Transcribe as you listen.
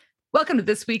Welcome to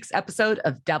this week's episode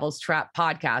of Devil's Trap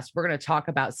Podcast. We're going to talk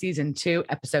about season 2,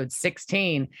 episode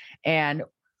 16. And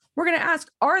we're going to ask,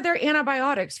 are there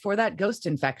antibiotics for that ghost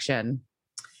infection?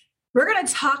 We're going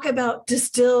to talk about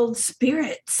distilled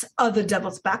spirits of the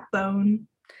Devil's Backbone.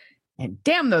 And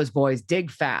damn, those boys dig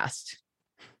fast.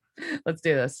 Let's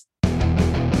do this.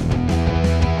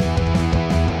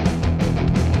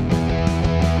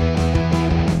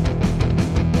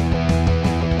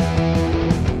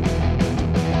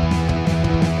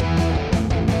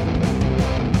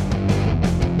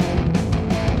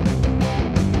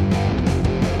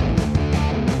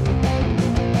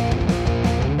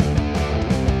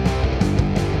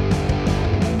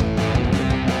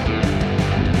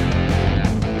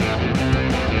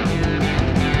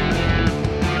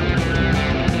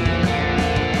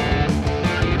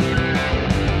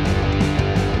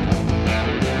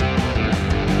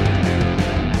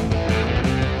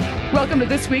 Welcome to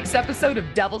this week's episode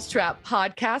of Devil's Trap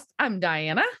Podcast. I'm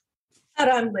Diana. And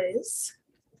I'm Liz.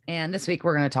 And this week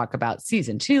we're going to talk about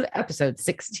season 2, episode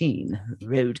 16,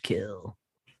 Roadkill.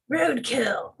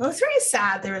 Roadkill. Well, it's very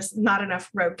sad there was not enough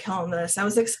roadkill in this. I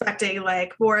was expecting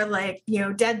more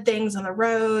dead things on the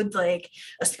road, like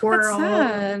a squirrel. That's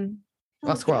sad.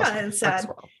 Well, squirrel. Yeah, it's sad.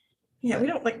 Yeah, we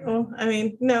don't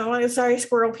no, I'm sorry,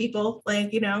 squirrel people.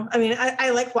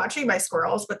 I like watching my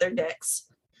squirrels, but they're dicks.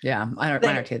 Yeah, mine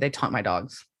are too. They taunt my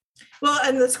dogs. Well,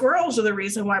 and the squirrels are the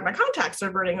reason why my contacts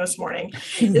are burning this morning.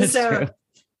 So true.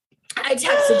 I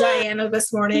texted Diana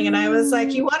this morning and I was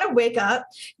like, you want to wake up,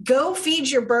 go feed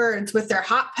your birds with their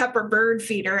hot pepper bird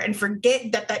feeder and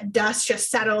forget that dust just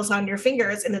settles on your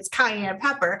fingers and it's cayenne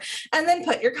pepper, and then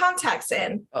put your contacts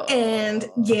in. Oh. And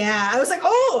yeah, I was like,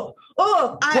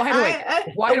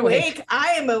 wide awake.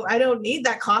 I don't need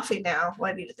that coffee now.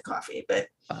 Well, I needed the coffee, but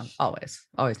always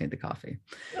need the coffee.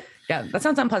 Yeah, that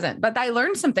sounds unpleasant. But I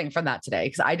learned something from that today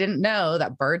because I didn't know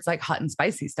that birds like hot and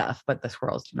spicy stuff, but the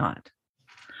squirrels do not.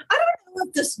 I don't know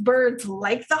if this birds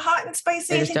like the hot and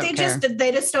spicy. I think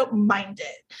they just don't mind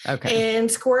it. Okay.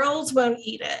 And squirrels won't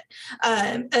eat it.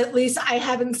 At least I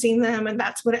haven't seen them, and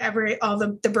that's what all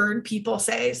the bird people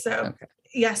say. So okay.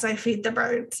 Yes, I feed the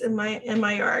birds in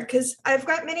my yard because I've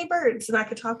got many birds and I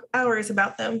could talk hours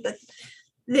about them, but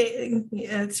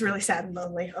it's really sad and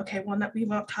lonely. Okay, well, we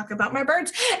won't talk about my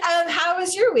birds. How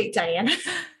was your week, Diana?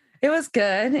 It was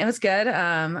good.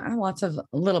 I had lots of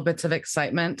little bits of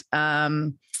excitement.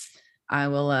 I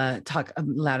will talk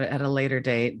about it at a later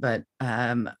date, but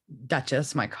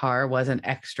Duchess, my car, was an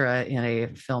extra in a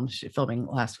filming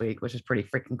last week, which is pretty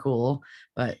freaking cool,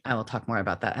 but I will talk more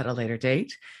about that at a later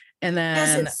date. And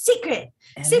then it's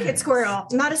secret squirrel,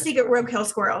 not a secret roadkill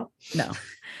squirrel. No.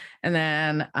 And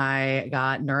then I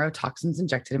got neurotoxins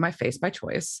injected in my face by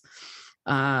choice.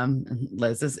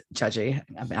 Liz is judgy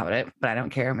about it, but I don't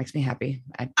care. It makes me happy.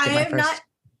 I don't know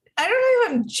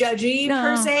if I'm judgy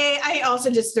per se. I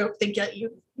also just don't think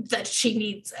that she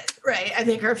needs it, right? I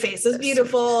think her face is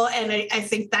beautiful, and I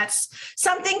think that's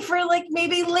something for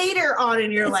maybe later on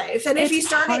in your life. And if you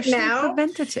start it now,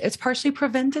 it's partially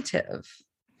preventative.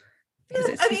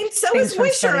 So is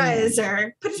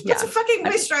moisturizer. Put some fucking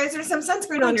moisturizer and some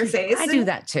sunscreen on your face. I do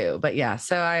that too, but yeah.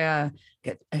 So I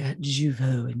got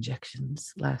Jeuveau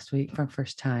injections last week for the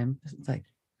first time. It's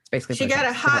basically she got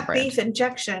a hot beef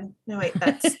injection. No, wait,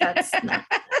 that's no.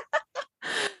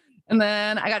 And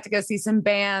then I got to go see some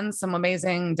bands. Some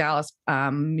amazing Dallas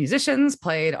musicians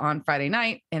played on Friday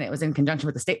night, and it was in conjunction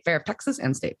with the State Fair of Texas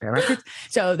and State Fair Records.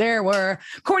 So there were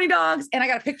corny dogs, and I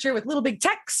got a picture with Little Big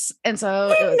Tex. And so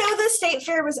I didn't know the State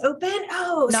Fair was open.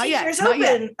 Oh, not State yet. Fair's not open.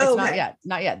 Yet. It's okay.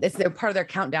 Not yet. They're part of their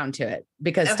countdown to it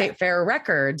because State Fair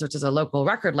Records, which is a local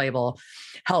record label,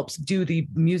 helps do the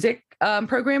music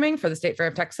programming for the State Fair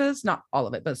of Texas. Not all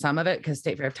of it, but some of it, because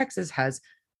State Fair of Texas has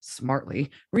smartly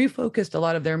refocused a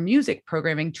lot of their music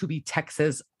programming to be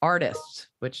Texas artists,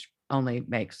 which only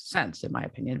makes sense in my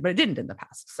opinion, but it didn't in the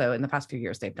past. So in the past few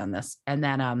years, they've done this. And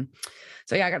then, I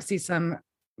got to see some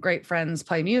great friends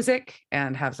play music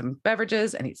and have some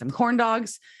beverages and eat some corn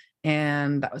dogs.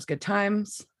 And that was good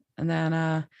times. And then,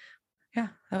 that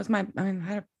was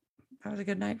that was a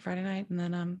good night, Friday night. And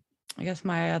then, I guess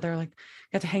my other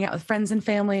got to hang out with friends and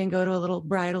family and go to a little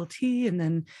bridal tea and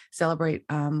then celebrate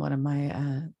one of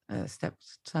my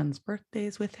stepson's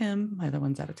birthdays with him. My other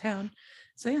one's out of town.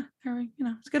 So yeah,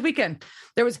 it's a good weekend.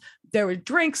 There were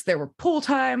drinks, there were pool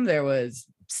time, there was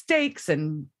steaks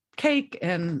and cake,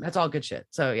 and that's all good shit.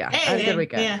 So yeah, had a good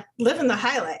weekend. Yeah, living the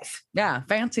high life. Yeah,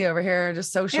 fancy over here,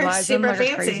 just socializing. Super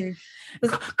fancy.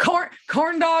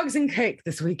 Corn dogs and cake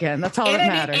this weekend. That's all that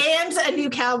matters. And a new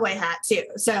cowboy hat too.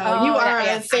 So you are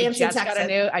a fancy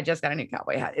Texan. I just got a new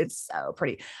cowboy hat. It's so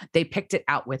pretty. They picked it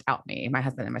out without me, my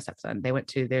husband and my stepson. They went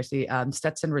to, there's the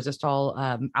Stetson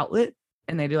Resistol outlet,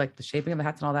 and they do like the shaping of the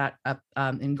hats and all that up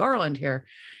in Garland here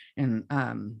and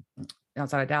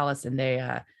outside of Dallas. And they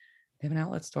have an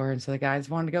outlet store. And so the guys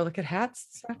wanted to go look at hats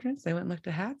this afternoon. So they went and looked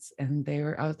at hats, and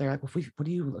I was there like, well, what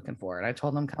are you looking for? And I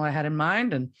told them kind of what I had in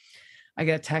mind, and I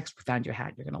get a text, we found your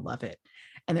hat. You're going to love it.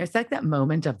 And there's like that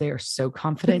moment of they are so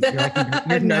confident. You're like,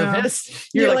 you're nervous.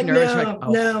 You're like nervous. You're like,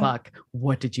 oh, fuck.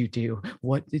 What did you do?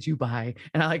 What did you buy?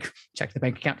 And I like check the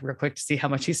bank account real quick to see how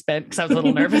much he spent, because I was a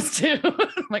little nervous too.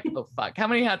 I'm like, oh, fuck. How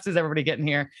many hats is everybody getting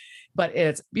here? But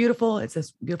it's beautiful. It's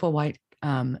this beautiful white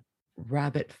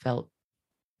rabbit felt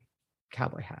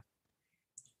cowboy hat.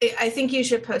 I think you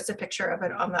should post a picture of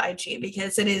it on the IG,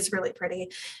 because it is really pretty.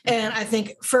 And I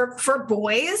think for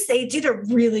boys, they did a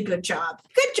really good job.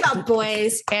 Good job,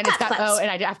 boys. And it's got, and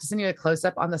I have to send you a close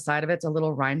up on the side of it. It's a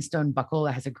little rhinestone buckle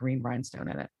that has a green rhinestone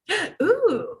in it.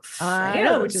 Ooh, I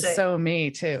know, which is so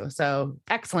me too. So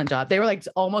excellent job. They were like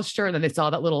almost sure, and then they saw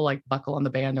that little like buckle on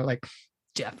the band. They're like,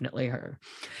 definitely her.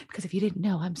 Because if you didn't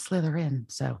know, I'm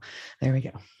Slytherin. So there we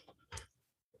go.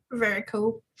 Very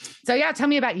cool. So yeah, tell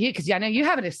me about you, because I know you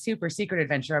have a super secret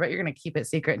adventure. I bet you're going to keep it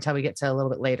secret until we get to a little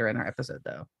bit later in our episode,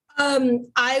 though.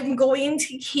 I'm going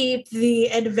to keep the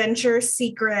adventure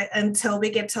secret until we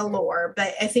get to lore,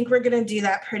 but I think we're going to do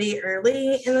that pretty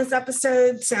early in this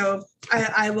episode. So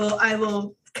I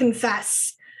will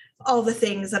confess all the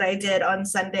things that I did on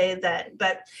Sunday then.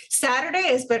 But Saturday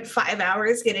I spent 5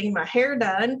 hours getting my hair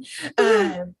done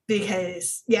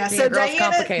because so Diana,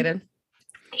 complicated.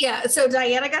 Yeah, so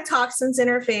Diana got toxins in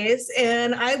her face,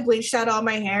 and I bleached out all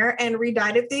my hair and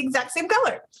redyed it the exact same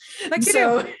color. Like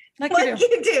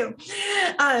you do.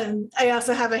 I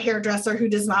also have a hairdresser who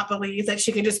does not believe that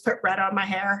she can just put red on my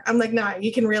hair. I'm like, no,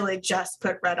 you can really just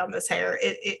put red on this hair.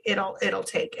 It'll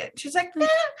take it. She's like, we need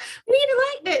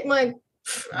to lighten it. I'm like,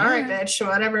 all right, bitch,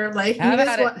 whatever. Like,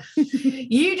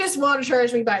 you just want to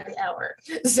charge me by the hour.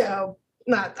 So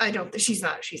she's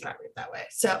not rude that way.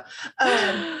 So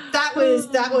that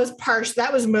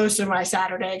was most of my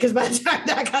Saturday, because by the time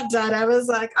that got done, I was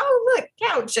like, oh, look,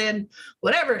 couch and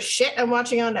whatever shit I'm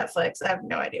watching on Netflix. I have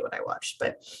no idea what I watched,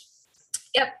 but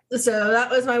yep. So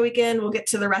that was my weekend. We'll get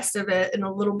to the rest of it in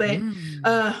a little bit.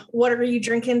 What are you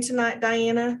drinking tonight,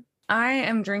 Diana? I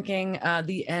am drinking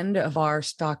the end of our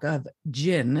stock of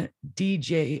gin,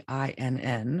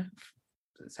 DJINN.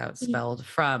 That's how it's spelled,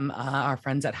 from our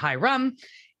friends at High Rum,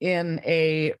 in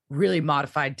a really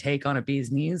modified take on a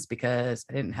bee's knees, because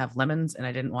I didn't have lemons and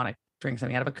I didn't want to drink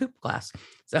something out of a coupe glass.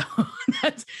 So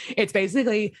it's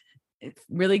basically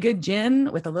really good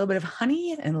gin with a little bit of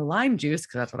honey and lime juice,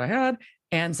 because that's what I had,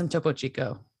 and some Topo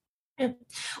Chico.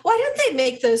 Why don't they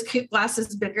make those coupe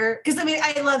glasses bigger? Because I mean,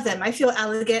 I love them. I feel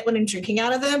elegant when I'm drinking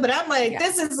out of them, but I'm like,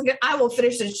 this is good. I will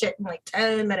finish this shit in like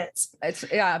 10 minutes.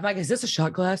 I'm like, is this a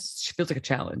shot glass? It feels like a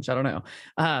challenge. I don't know.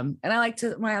 And I like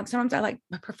to, sometimes I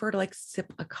prefer to like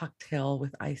sip a cocktail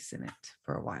with ice in it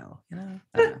for a while, you know?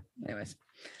 I don't know. Anyways,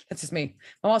 that's just me.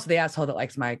 I'm also the asshole that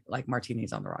likes my like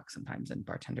martinis on the rocks sometimes, and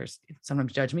bartenders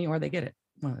sometimes judge me, or they get it.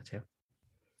 One of the two.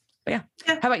 But yeah.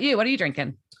 How about you? What are you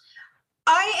drinking?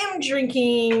 I am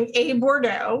drinking a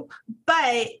Bordeaux,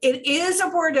 but it is a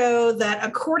Bordeaux that,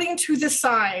 according to the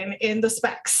sign in the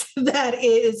specs, that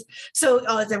is, so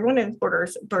as everyone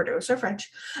knows, Bordeaux are French,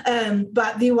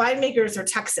 but the winemakers are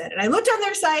Texan. And I looked on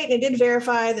their site and I did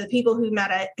verify that the people who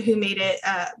made it,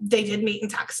 they did meet in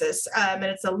Texas. And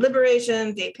it's a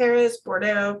Liberation de Paris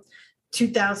Bordeaux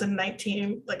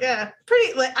 2019.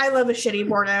 Pretty, like, I love a shitty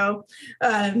Bordeaux.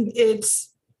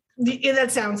 That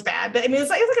sounds bad, but I mean,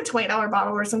 it's like a $20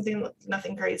 bottle or something,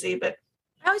 nothing crazy. But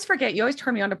I always forget. You always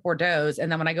turn me on to Bordeaux's,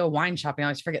 and then when I go wine shopping, I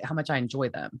always forget how much I enjoy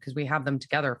them, because we have them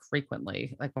together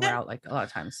frequently, like when we're out, like a lot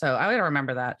of times. So I gotta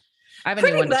remember that. I have a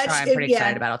new one to try. I'm pretty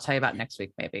excited about. I'll tell you about next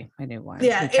week, maybe my new wine.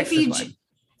 Yeah,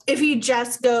 if you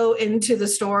just go into the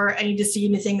store and you just see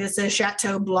anything that says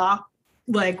Chateau Blanc,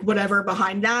 like whatever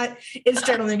behind that, it's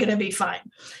generally going to be fine.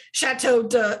 Chateau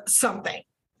de something.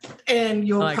 And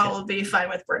you'll probably be fine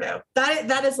with Bordeaux.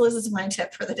 That is Liz's wine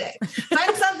tip for the day.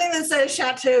 Find something that says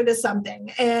Chateau to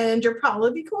something, and you'll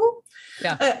probably be cool.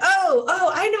 Yeah.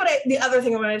 I know the other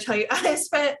thing I want to tell you. I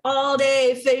spent all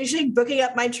day finishing booking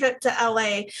up my trip to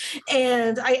LA,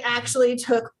 and I actually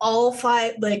took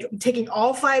taking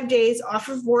all 5 days off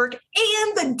of work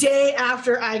and the day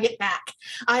after I get back.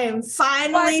 I am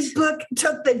finally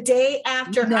took the day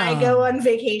after I go on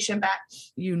vacation back.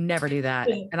 You never do that.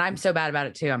 And I'm so bad about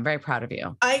it too. I'm very proud of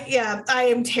you. I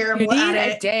am terrible at it. You need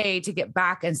a day to get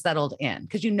back and settled in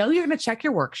because you're going to check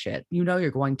your work shit.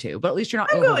 You're going to, but at least you're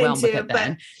not overwhelmed with it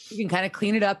then. You can kind of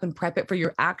clean it up and prep it for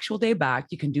your actual day back.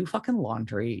 You can do fucking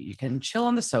laundry. You can chill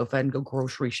on the sofa and go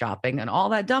grocery shopping and all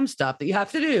that dumb stuff that you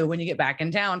have to do when you get back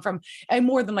in town from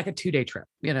more than like a 2-day trip.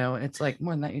 It's like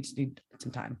more than that. You just need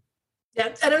some time.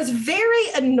 Yeah, and I was very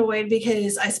annoyed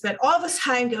because I spent all this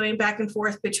time going back and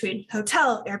forth between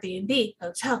hotel, Airbnb,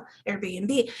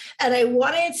 and I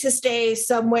wanted to stay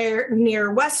somewhere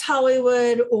near West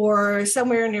Hollywood or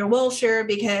somewhere near Wilshire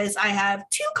because I have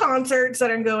 2 concerts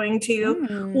that I'm going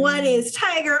to. One is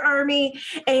Tiger Army,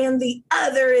 and the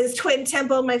other is Twin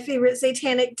Temple, my favorite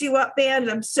satanic doo-wop band.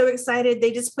 I'm so excited.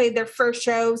 They just played their first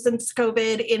show since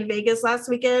COVID in Vegas last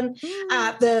weekend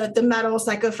at the Metal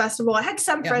Psycho Festival. I had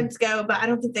some friends go, but I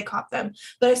don't think they caught them.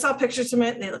 But I saw pictures from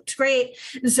it and they looked great.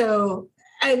 So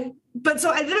I did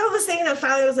all this thing and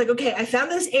finally I was like, okay, I found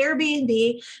this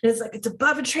Airbnb and it's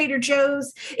above a Trader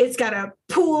Joe's. It's got a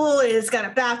pool. It's got a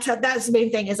bathtub. That's the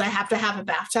main thing is I have to have a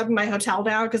bathtub in my hotel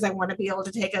now because I want to be able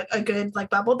to take a good like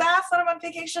bubble bath when I'm on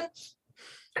vacation.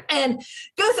 And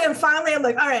go through and finally I'm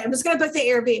like, all right, I'm just going to book the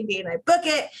Airbnb and I book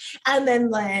it. And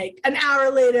then like an hour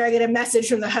later, I get a message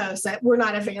from the host that we're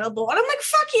not available. And I'm like,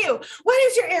 fuck you. Why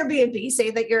does your Airbnb say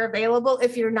that you're available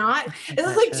if you're not? And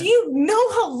it's like, do you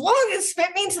know how long it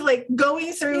spent me to like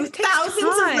going through thousands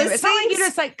of listings? It's not like you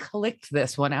just like clicked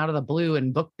this one out of the blue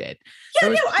and booked it. Yeah,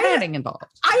 there was planning involved.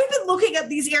 I've been looking at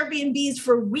these Airbnbs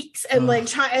for weeks and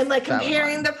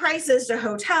comparing the prices to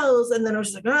hotels. And then I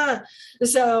was just like,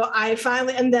 So I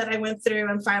finally, and then I went through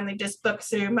and finally just booked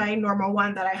through my normal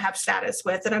one that I have status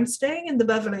with, and I'm staying in the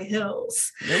Beverly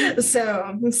Hills. Ooh. So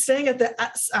I'm staying at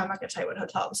I'm not going to tell you what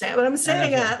hotel I'm staying at, but I'm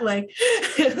staying at I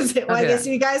guess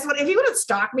you guys if you want to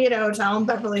stalk me at a hotel in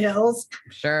Beverly Hills.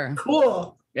 Sure.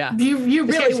 Cool. Yeah. You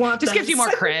really want just gives you more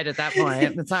cred at that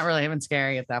point. It's not really even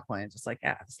scary at that point. It's just like,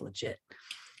 yeah, it's legit.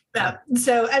 Yeah.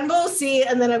 So, and we'll see.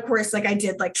 And then of course, like I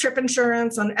did like trip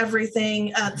insurance on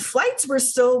everything. Flights were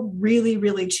still really,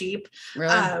 really cheap.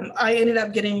 Really? I ended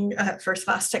up getting first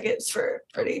class tickets for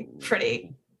pretty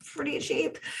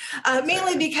cheap.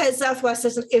 Mainly because Southwest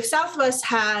if Southwest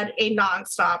had a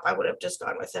nonstop, I would have just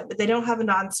gone with them, but they don't have a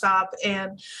nonstop.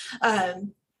 And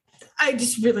I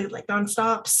just really like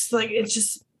nonstops. Like it's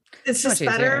just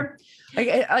better. Like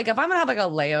if I'm gonna have like a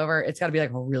layover, it's got to be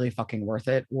like really fucking worth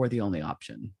it or the only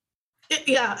option.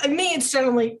 Yeah, I mean, it's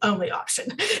generally only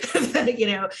option.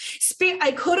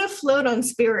 I could have flown on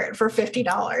Spirit for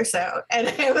 $50. So, and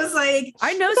I was like,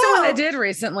 I know someone that did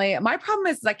recently. My problem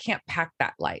is I can't pack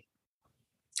that light.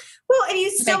 Well, and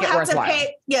you still have to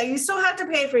pay. Yeah, you still have to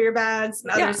pay for your bags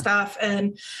and other stuff.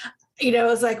 And it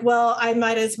was like, well, I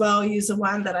might as well use the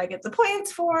one that I get the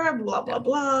points for. Blah blah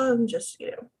blah, and just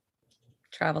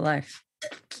travel life.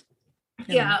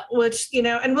 Yeah, which,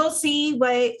 and we'll see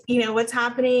what's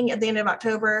happening at the end of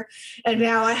October. And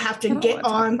now I have to get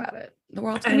on about it. The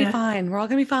world's going to be fine. We're all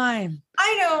going to be fine.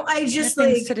 I know. I just I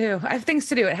have things to do. I have things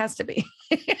to do. It has to be.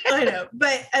 I know.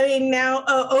 But I mean, now,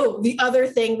 the other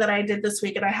thing that I did this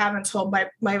week, and I haven't told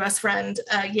my best friend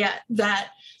yet,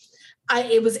 that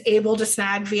I was able to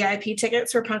snag VIP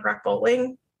tickets for Punk Rock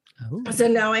Bowling. Ooh. So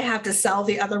now I have to sell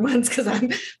the other ones because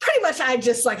I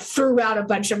just like threw out a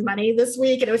bunch of money this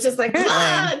week and it was just like,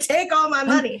 take all my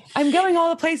money. I'm going all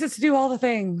the places to do all the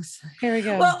things. Here we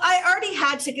go. Well, I already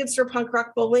had tickets for Punk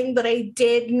Rock Bowling, but I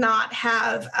did not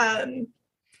have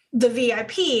the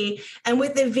VIP. And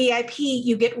with the VIP,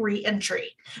 you get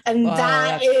re-entry. And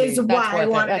that is why I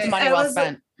wanted it. That's money well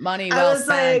spent. Money well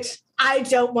spent. I was like, I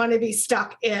don't want to be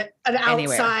stuck at an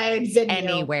outside venue.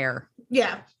 Anywhere.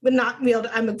 Yeah, but not be able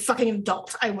to, I'm a fucking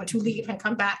adult. I want to leave and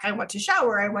come back. I want to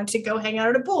shower. I want to go hang out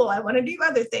at a pool. I want to do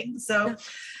other things. So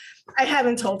I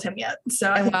haven't told him yet.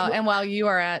 So while you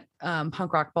are at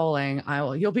Punk Rock Bowling,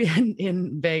 you'll be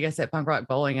in Vegas at Punk Rock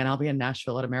Bowling, and I'll be in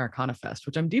Nashville at Americana Fest,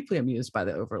 which I'm deeply amused by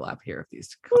the overlap here of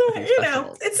these.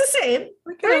 It's the same,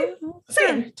 right?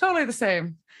 Same, totally the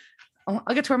same.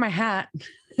 I'll get to wear my hat.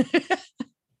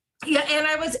 Yeah, and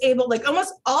I was able, like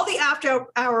almost all the after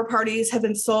hour parties have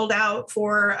been sold out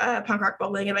for Punk Rock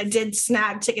Bowling, and I did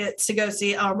snag tickets to go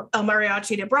see El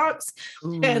Mariachi de Bronx.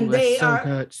 Ooh, and they are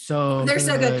good. They're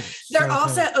so good. They're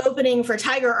also opening for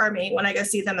Tiger Army when I go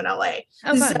see them in LA.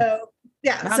 Oh, so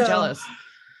yeah, I'm jealous.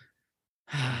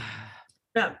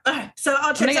 Yeah. So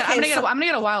I'm gonna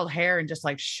get a wild hair and just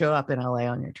like show up in LA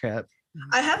on your trip.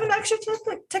 I have an extra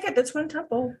ticket to Twin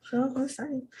Temple, so I'm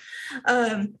excited.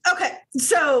 Okay,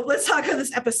 so let's talk about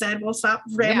this episode. We'll stop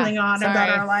rambling on about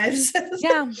our lives.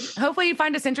 Yeah, hopefully you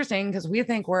find us interesting because we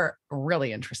think we're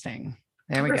really interesting.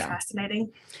 There we go.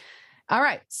 Fascinating. All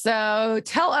right, so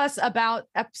tell us about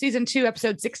season 2,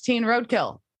 episode 16,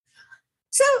 Roadkill.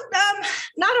 So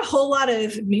not a whole lot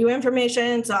of new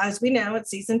information. So as we know, it's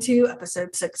season 2,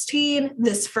 episode 16.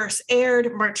 This first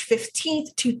aired March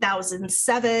 15th,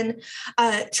 2007.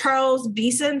 Charles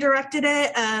Beeson directed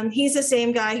it. He's the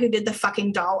same guy who did the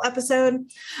fucking doll episode.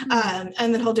 And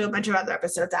then he'll do a bunch of other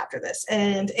episodes after this.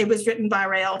 And it was written by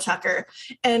Rael Tucker.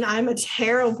 And I'm a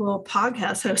terrible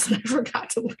podcast host and I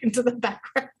forgot to look into the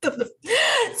background of them.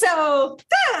 So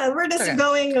we're just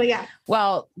going, yeah.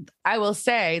 Well, I will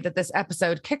say that this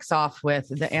episode kicks off with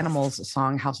the Animals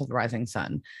song, House of the Rising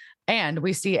Sun. And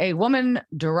we see a woman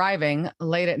driving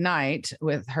late at night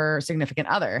with her significant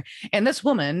other. And this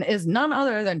woman is none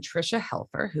other than Tricia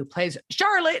Helfer, who plays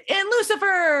Charlotte in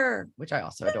Lucifer, which I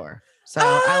also adore. So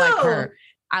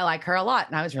I like her a lot.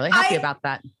 And I was really happy about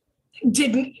that.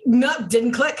 Didn't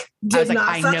click.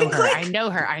 I know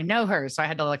her. So I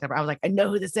had to look up. I was like, I know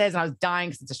who this is. And I was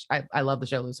dying because I love the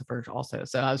show Lucifer also.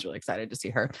 So I was really excited to see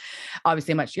her.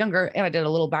 Obviously much younger. And I did a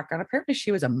little background. Apparently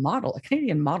she was a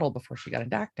Canadian model before she got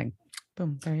into acting.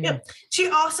 Boom. There you go. She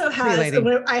also has,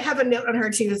 I have a note on her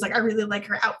too. Is like, I really like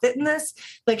her outfit in this.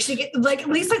 Like she get like, at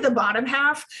least like the bottom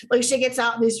half, like she gets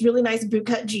out in these really nice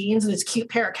bootcut jeans and this cute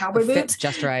pair of cowboy boots.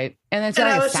 Just right. And then it's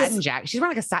like a satin jacket. She's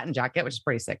wearing like a satin jacket, which is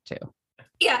pretty sick too.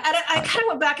 Yeah. And I kind of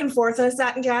went back and forth on a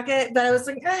satin jacket, but I was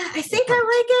like, I think I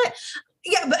like it.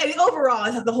 Yeah. But I mean, overall,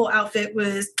 I thought the whole outfit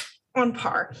was on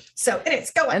par. So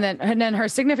anyways, go on. And then her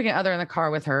significant other in the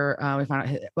car with her, we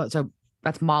found out, so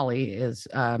that's Molly is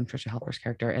Tricia Helfer's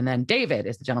character. And then David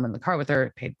is the gentleman in the car with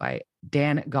her, played by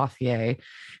Dan Gauthier,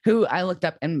 who I looked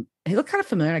up and he looked kind of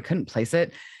familiar and I couldn't place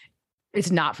it. It's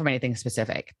not from anything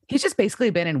specific. He's just basically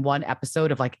been in one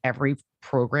episode of like every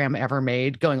program ever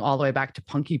made, going all the way back to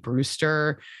Punky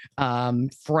Brewster,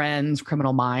 Friends,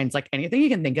 Criminal Minds, like anything you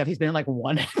can think of. He's been in like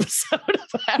one episode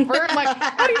of ever. I'm like,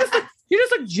 how do you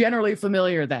just look generally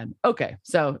familiar then? Okay.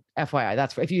 So FYI,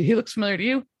 that's if he looks familiar to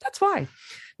you, that's why.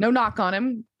 No knock on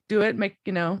him. Do it. Make,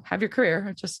 have your career.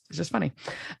 It's just funny.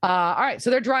 All right.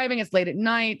 So they're driving. It's late at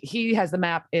night. He has the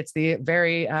map. It's the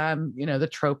very, the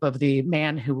trope of the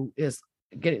man who is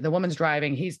the woman's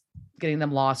driving. He's getting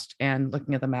them lost and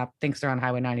looking at the map, thinks they're on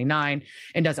Highway 99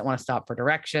 and doesn't want to stop for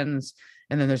directions.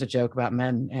 And then there's a joke about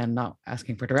men and not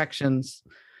asking for directions.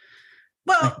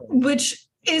 Well, which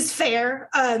is fair.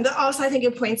 Also, I think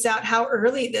it points out how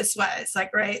early this was.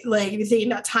 Like, right, like you think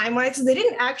about time-wise, so they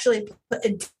didn't actually put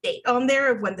a date on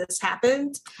there of when this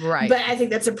happened. Right. But I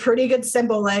think that's a pretty good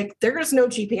symbol. Like, there's no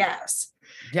GPS.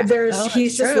 Yeah.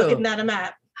 He's just looking at a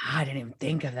map. I didn't even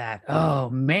think of that. Oh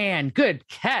man, good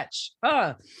catch.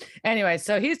 Anyway,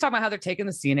 so he's talking about how they're taking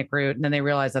the scenic route, and then they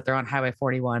realize that they're on Highway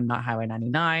 41, not Highway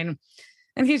 99.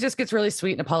 And he just gets really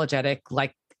sweet and apologetic,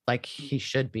 like he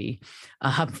should be,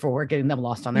 for getting them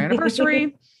lost on their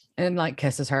anniversary, and like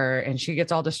kisses her, and she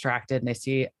gets all distracted. And they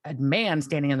see a man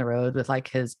standing in the road with like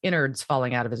his innards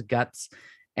falling out of his guts,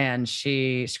 and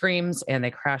she screams, and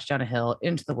they crash down a hill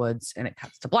into the woods, and it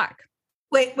cuts to black.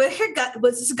 Wait,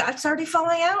 was his guts already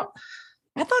falling out?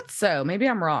 I thought so. Maybe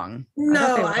I'm wrong.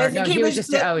 No, I think he was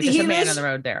just a man on the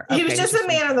road there. He was just a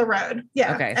man on the road.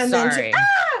 Yeah. Okay. And sorry. Then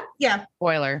yeah.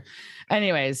 Spoiler.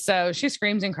 Anyways, so she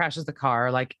screams and crashes the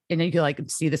car. Like, and you can like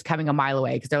see this coming a mile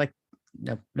away because they're like,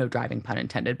 no driving pun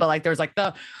intended, but like there's like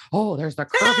there's the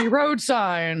curvy road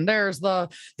sign. There's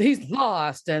he's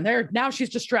lost, and now she's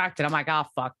distracted. I'm like, oh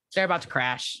fuck, they're about to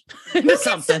crash into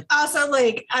something. Also,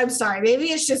 like, I'm sorry, maybe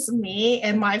it's just me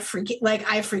and my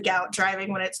I freak out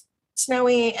driving when it's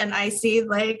snowy and icy.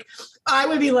 Like, I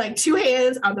would be like 2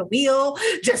 hands on the wheel,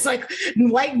 just like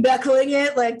white knuckling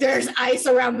it. Like, there's ice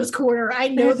around this corner. I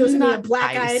know there's gonna be a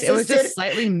black ice. It was just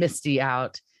slightly misty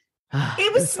out.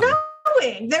 It was snowing.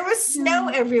 There was snow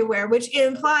everywhere, which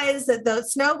implies that the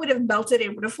snow would have melted.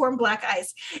 It would have formed black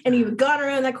ice, and you would have gone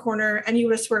around that corner and you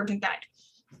would have swerved and died.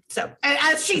 So, and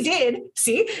as she did,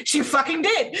 see, she fucking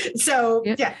did. So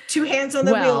yeah, 2 hands on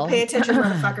the wheel. Pay attention,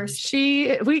 motherfuckers.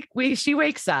 She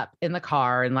wakes up in the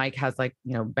car and like has like,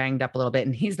 banged up a little bit,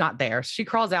 and he's not there. She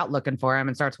crawls out looking for him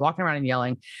and starts walking around and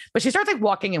yelling, but she starts like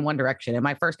walking in one direction. And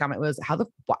my first comment was, how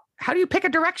do you pick a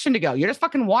direction to go? You're just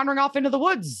fucking wandering off into the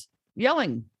woods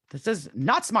yelling. This is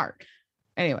not smart.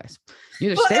 Anyways,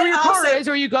 you either stay where your car is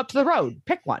or you go up to the road.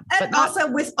 Pick one. And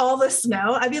also with all the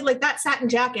snow, I mean, like that satin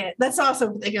jacket, that's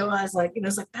also what I was like,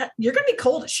 it's like that, you're going to be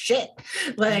cold as shit.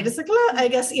 Like, it's like, well, I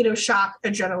guess, shock,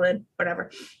 adrenaline, whatever.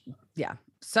 Yeah.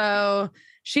 So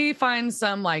she finds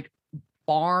some like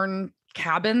barn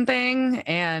cabin thing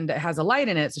and it has a light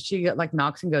in it. So she like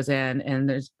knocks and goes in, and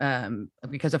there's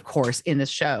because of course in this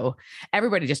show,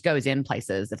 everybody just goes in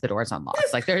places if the door's unlocked.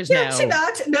 Like there's she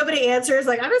knocked, nobody answers.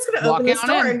 Like, I'm just gonna open this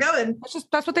door and go in.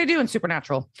 That's what they do in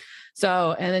Supernatural.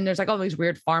 So, and then there's like all these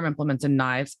weird farm implements and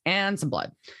knives and some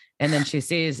blood. And then she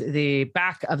sees the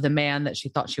back of the man that she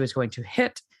thought she was going to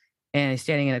hit. And he's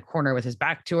standing in a corner with his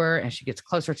back to her, and she gets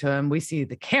closer to him. We see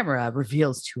the camera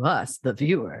reveals to us, the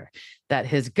viewer, that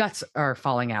his guts are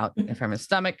falling out from his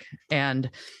stomach. And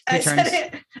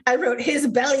I wrote, his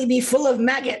belly be full of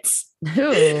maggots.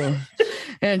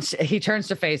 And he turns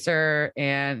to face her,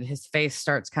 and his face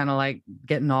starts kind of like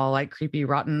getting all like creepy,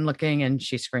 rotten looking, and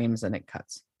she screams, and it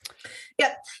cuts.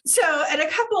 Yeah. So, and a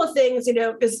couple of things,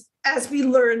 because as we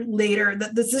learn later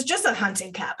that this is just a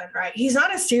hunting cabin, right? He's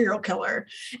not a serial killer.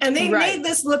 And they made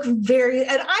this look very,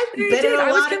 and I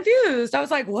was confused. I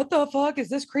was like, what the fuck is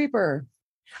this creeper?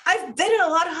 I've been in a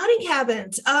lot of hunting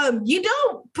cabins. You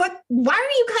don't why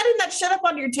are you cutting that shit up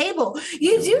on your table?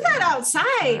 You do that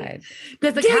outside.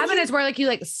 Because the cabin is where like you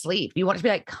like sleep. You want it to be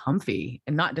like comfy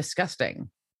and not disgusting.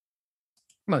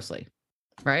 Mostly.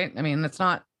 Right? I mean, that's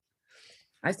not,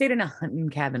 I stayed in a hunting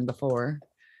cabin before.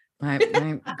 My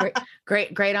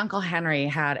great uncle Henry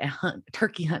had a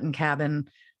turkey hunting cabin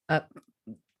up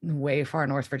way far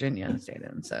North Virginia. Stayed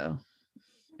in, so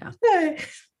yeah.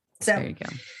 So there you go.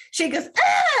 She goes,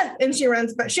 and she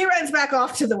runs back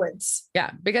off to the woods. Yeah,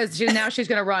 because she's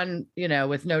going to run,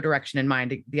 with no direction in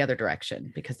mind, the other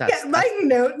direction, because that's my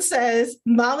note says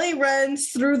Molly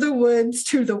runs through the woods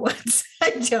to the woods.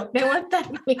 I don't know what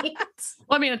that means.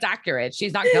 Well, I mean, it's accurate.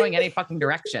 She's not going any fucking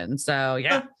direction. So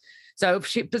yeah. So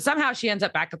but somehow she ends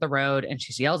up back at the road, and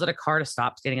she yells at a car to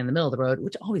stop, standing in the middle of the road,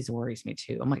 which always worries me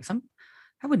too. I'm like,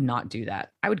 I would not do that.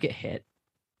 I would get hit.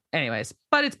 Anyways,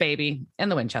 but it's Baby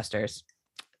and the Winchesters.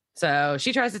 So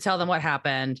she tries to tell them what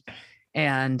happened.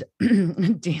 And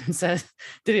Dean says,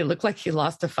 did he look like he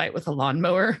lost a fight with a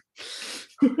lawnmower?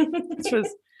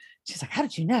 She's like, how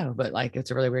did you know? But like,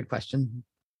 it's a really weird question.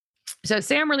 So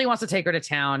Sam really wants to take her to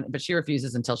town, but she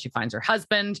refuses until she finds her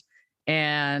husband.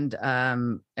 And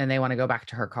they want to go back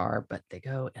to her car, but they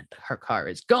go and her car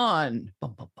is gone.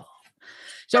 Boom, boom, boom.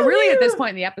 So really at this point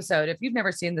in the episode, if you've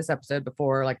never seen this episode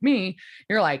before, like me,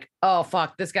 you're like, oh,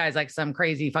 fuck, this guy's like some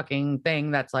crazy fucking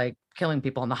thing that's like killing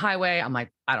people on the highway. I'm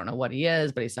like, I don't know what he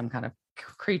is, but he's some kind of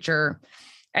creature.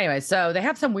 Anyway, so they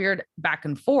have some weird back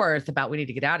and forth about we need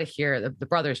to get out of here. The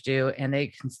brothers do. And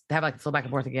they have like this little back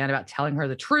and forth again about telling her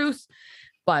the truth.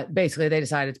 But basically they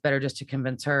decide it's better just to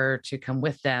convince her to come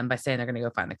with them by saying they're going to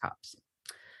go find the cops.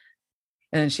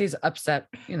 And she's upset,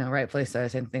 rightfully so. I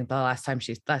think the last thing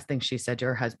she said to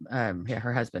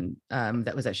her husband,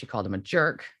 that was that she called him a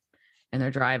jerk. And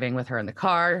they're driving with her in the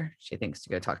car. She thinks to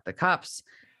go talk to the cops.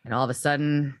 And all of a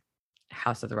sudden,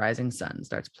 House of the Rising Sun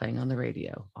starts playing on the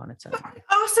radio on its own.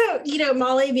 Also,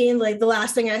 Molly being like, the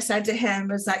last thing I said to him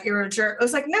was that you're a jerk. I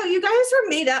was like, no, you guys were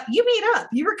made up. You made up.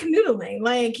 You were canoodling.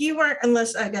 Like you weren't,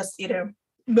 unless I guess,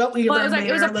 but it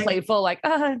was a playful, like,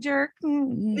 jerk.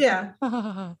 Yeah.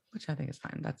 Which I think is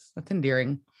fine. That's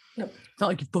endearing. Yep. It's not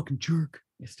like you fucking jerk.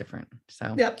 It's different.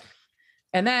 So, yep.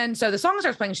 And then, so the song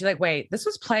starts playing. She's like, wait, this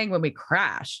was playing when we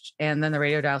crashed. And then the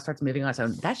radio dial starts moving on its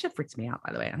own. That shit freaks me out,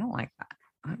 by the way. I don't like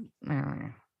that.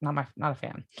 I'm not a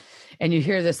fan. And you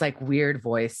hear this like weird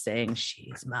voice saying,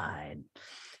 she's mine.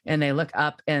 And they look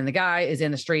up and the guy is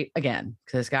in the street again,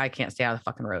 because this guy can't stay out of the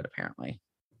fucking road, apparently.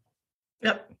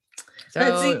 Yep. So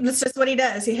that's just what he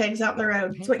does. He hangs out in the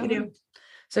road. That's what you do.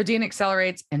 So Dean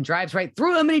accelerates and drives right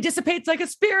through him, and he dissipates like a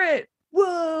spirit.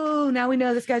 Whoa. Now we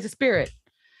know this guy's a spirit.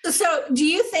 So do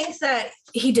you think that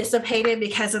he dissipated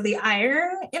because of the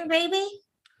iron in Baby?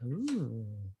 Ooh,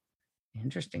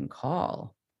 interesting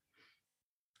call.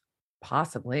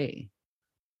 Possibly.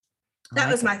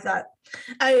 That was my thought.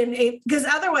 Because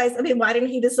otherwise, why didn't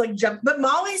he just like jump? But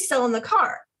Molly's still in the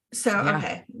car. So,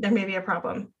 okay, there may be a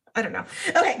problem. I don't know.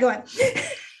 Okay, go on.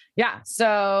 Yeah.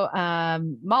 So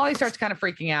Molly starts kind of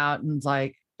freaking out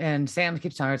and Sam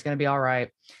keeps telling her it's going to be all right.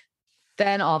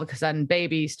 Then all of a sudden,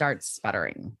 Baby starts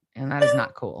sputtering, and that is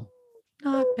not cool.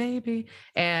 Not Baby.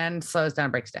 And slows down,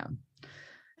 breaks down.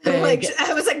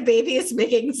 I was like, Baby is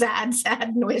making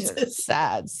sad noises.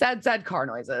 Sad car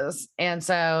noises. And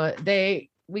so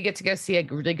we get to go see a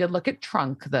really good look at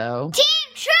Trunk, though.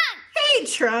 Team Trunk! Hey,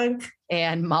 Trunk.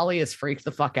 And Molly is freaked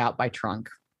the fuck out by Trunk.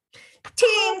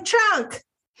 Team Trunk.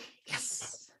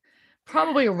 Yes.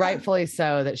 Probably rightfully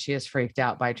so that she is freaked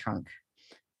out by Trunk.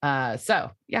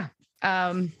 So yeah.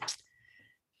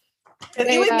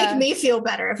 It would make me feel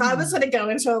better if I was going to go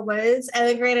into a woods.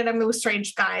 And granted, I'm with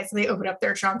strange guys and they open up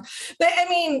their trunk. But I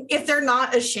mean, if they're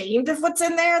not ashamed of what's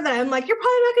in there, then I'm like, you're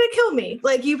probably not going to kill me.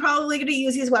 Like, you're probably going to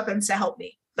use these weapons to help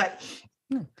me. But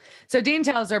so Dean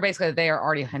tells her basically that they are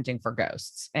already hunting for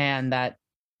ghosts, and that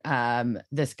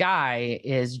this guy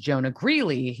is Jonah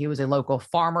Greeley. He was a local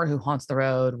farmer who haunts the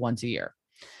road once a year.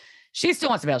 She still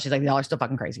wants to bail. She's like, y'all are still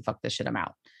fucking crazy. Fuck this shit. I'm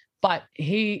out. But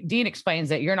Dean explains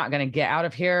that you're not going to get out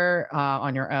of here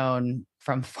on your own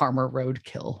from Farmer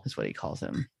Roadkill is what he calls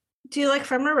him. Do you like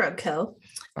Farmer Roadkill?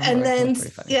 And then,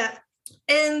 yeah.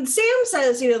 And Sam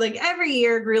says, like every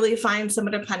year Greeley finds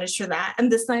someone to punish for that.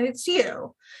 And this night it's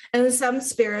you. And some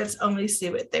spirits only see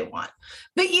what they want.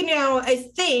 But, I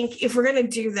think if we're going to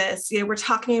do this, we're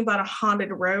talking about a haunted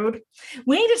road.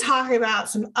 We need to talk about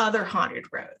some other haunted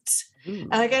roads.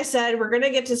 Like I said, we're going to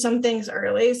get to some things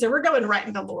early. So we're going right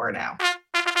into lore now.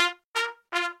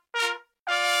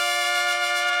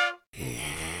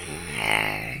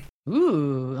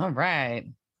 Ooh, all right.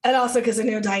 And also because I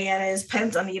know Diana is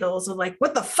pens on needles of like,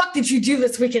 what the fuck did you do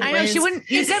this weekend? I know Liz? She wouldn't.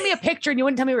 You sent me a picture and you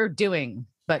wouldn't tell me what we were doing.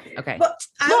 But okay. Well,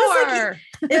 lore.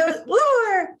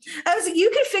 Lore. I was like,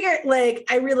 you could figure like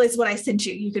I realized what I sent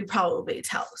you. You could probably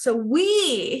tell. So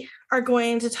we are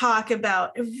going to talk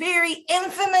about a very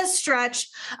infamous stretch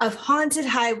of haunted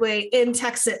highway in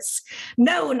Texas,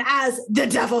 known as the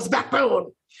Devil's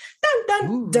Backbone. Dun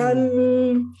dun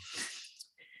dun.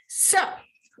 So.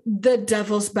 The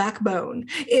Devil's Backbone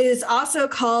is also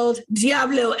called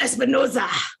Diablo Espinosa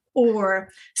or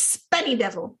Spenny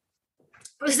Devil.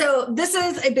 So this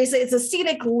is it's a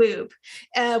scenic loop,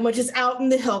 which is out in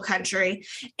the hill country.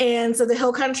 And so the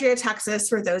hill country of Texas,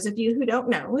 for those of you who don't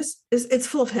know, is it's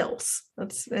full of hills.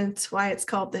 That's why it's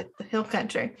called the hill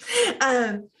country.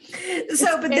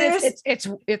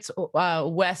 It's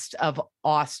west of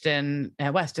Austin,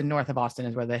 west and north of Austin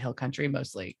is where the hill country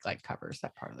mostly like covers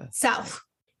that part of the south.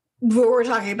 We're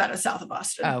talking about south of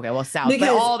Austin. Oh, okay, well, south, because,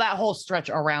 but all that whole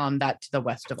stretch around that to the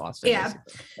west of Austin. Yeah.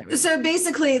 So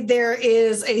basically, there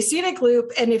is a scenic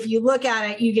loop, and if you look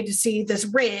at it, you get to see this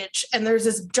ridge, and there's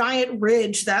this giant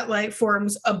ridge that like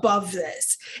forms above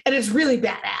this, and it's really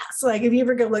badass. Like if you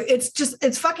ever go look,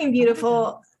 it's fucking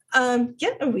beautiful.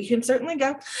 Yeah, we can certainly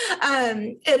go.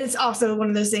 And it's also one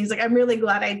of those things like I'm really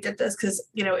glad I did this because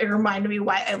it reminded me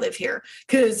why I live here,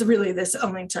 because really this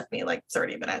only took me like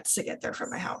 30 minutes to get there from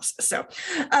my house. So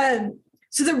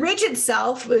so the ridge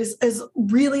itself has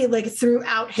really like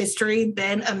throughout history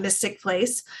been a mystic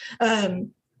place. The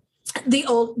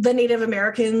Native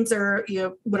Americans, or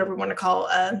whatever we want to call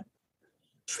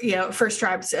first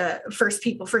tribes, first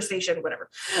people, First Nation, whatever.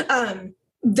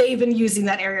 They've been using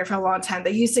that area for a long time.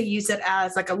 They used to use it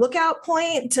as like a lookout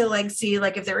point to like see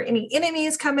like if there were any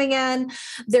enemies coming in.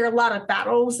 There are a lot of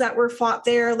battles that were fought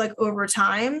there like over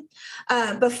time.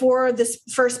 Before this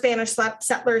first Spanish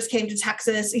settlers came to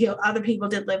Texas, other people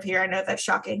did live here. I know that's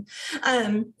shocking.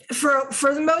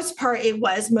 For the most part, it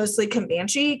was mostly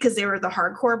Comanche because they were the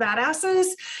hardcore badasses,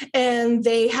 and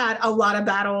they had a lot of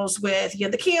battles with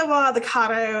the Kiowa, the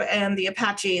Caddo, and the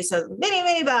Apache. So many,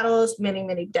 many battles, many,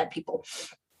 many dead people.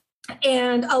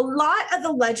 And a lot of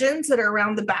the legends that are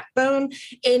around the backbone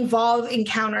involve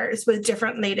encounters with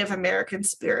different Native American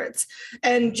spirits.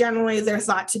 And generally, they're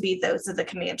thought to be those of the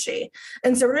Comanche.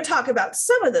 And so we're going to talk about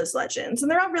some of those legends,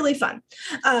 and they're all really fun.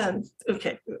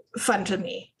 Okay, fun to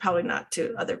me, probably not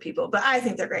to other people, but I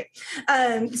think they're great.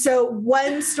 So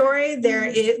one story,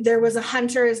 there was a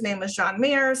hunter. His name was John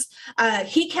Mayers.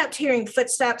 He kept hearing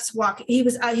footsteps walk. He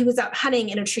was out hunting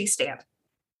in a tree stand.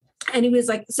 And he was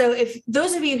like, so if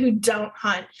those of you who don't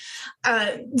hunt,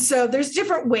 so there's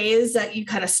different ways that you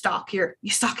kind of stalk your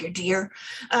deer.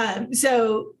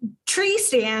 So tree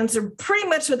stands are pretty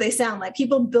much what they sound like.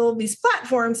 People build these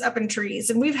platforms up in trees,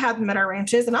 and we've had them at our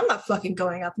ranches, and I'm not fucking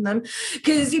going up in them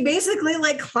because you basically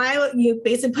like climb, you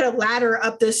basically put a ladder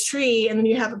up this tree, and then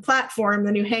you have a platform,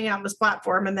 then you hang out on this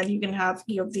platform, and then you can have,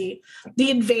 the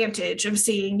advantage of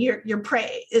seeing your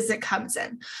prey as it comes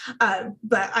in.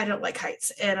 But I don't like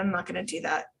heights, and I'm not going to do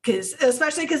that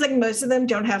especially because like most of them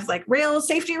don't have like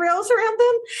safety rails around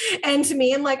them. And to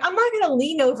me, I'm like, I'm not going to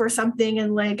lean over something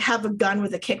and like have a gun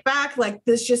with a kickback. Like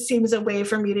this just seems a way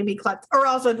for me to be klutzy, or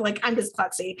also like I'm just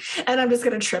klutzy and I'm just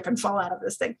going to trip and fall out of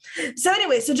this thing. So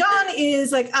anyway, so John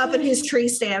is like up in his tree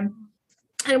stand.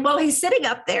 And while he's sitting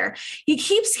up there, he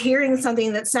keeps hearing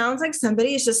something that sounds like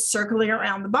somebody is just circling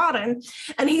around the bottom.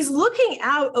 And he's looking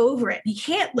out over it. He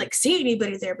can't like see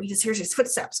anybody there, but he just hears his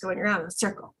footsteps going around in a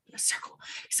circle. He's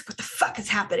like, what the fuck is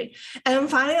happening? And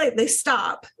finally, like they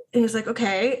stop. And he's like,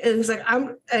 okay. And he's like,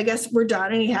 I guess we're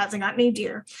done. And he hasn't got any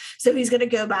deer. So he's going to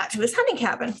go back to his hunting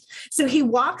cabin. So he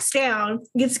walks down,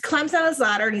 climbs down his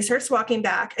ladder, and he starts walking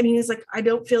back. And he's like, I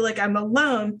don't feel like I'm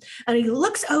alone. And he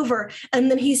looks over,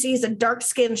 and then he sees a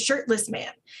dark-skinned, shirtless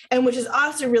man. And which is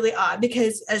also really odd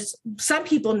because, as some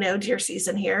people know, deer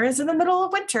season here is in the middle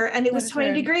of winter, and it was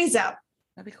 20 degrees out.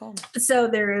 That'd be cool. So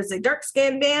there is a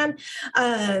dark-skinned man,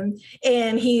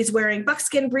 and he's wearing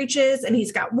buckskin breeches, and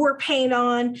he's got war paint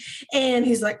on, and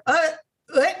he's like, what?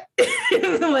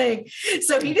 Like,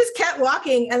 so he just kept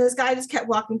walking, and this guy just kept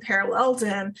walking parallel to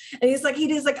him, and he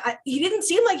didn't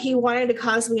seem like he wanted to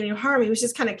cause me any harm. He was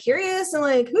just kind of curious and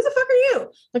like, who the fuck are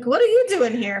you? Like, what are you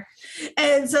doing here?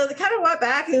 And so they kind of walked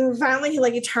back, and finally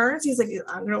he turns. He's like,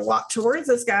 I'm gonna walk towards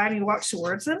this guy, and he walks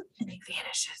towards him, and he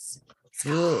vanishes.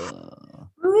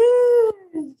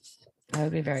 I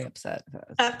would be very upset.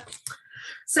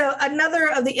 So another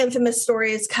of the infamous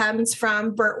stories comes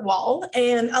from Burt Wall,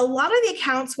 and a lot of the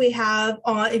accounts we have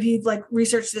on, if you've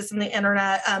researched this on the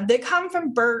internet, they come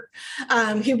from Burt.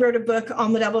 He wrote a book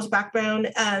on the Devil's Backbone,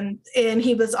 and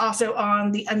he was also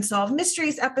on the Unsolved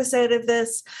Mysteries episode of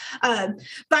this.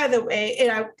 By the way,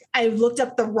 I looked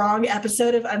up the wrong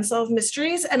episode of Unsolved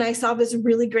Mysteries, and I saw this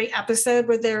really great episode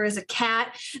where there is a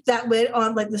cat that went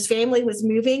on, this family was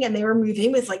moving, and they were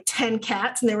moving with 10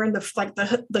 cats, and they were in the front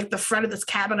of this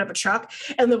cabin of a truck,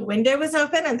 and the window was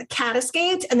open, and the cat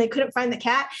escaped, and they couldn't find the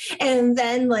cat. And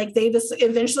then they just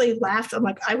eventually left. I'm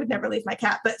like, I would never leave my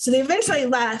cat, but so they eventually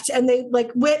left, and they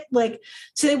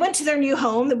so they went to their new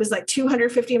home that was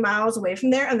 250 miles away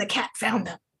from there, and the cat found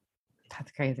them.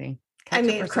 That's crazy. Cats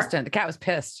are persistent. The cat was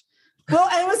pissed. Well,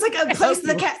 and it was a place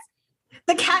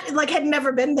the cat had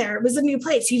never been there. It was a new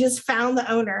place. He just found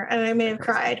the owner, and I may have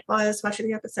cried while I was watching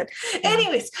the episode. Yeah.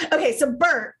 Anyways, okay, so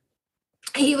Burt,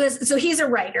 he's a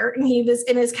writer, and he was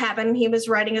in his cabin. He was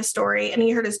writing a story, and he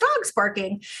heard his dogs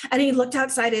barking, and he looked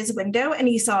outside his window, and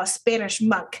he saw a Spanish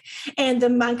monk, and the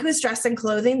monk was dressed in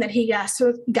clothing that he guessed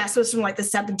was from the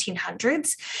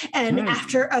 1700s. And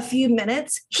after a few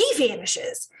minutes, he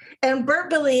vanishes. And Burt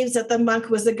believes that the monk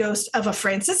was the ghost of a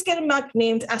Franciscan monk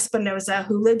named Espinosa,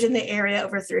 who lived in the area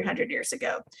over 300 years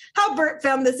ago. How Burt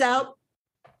found this out,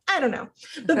 I don't know.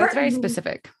 But That's very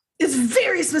specific. It's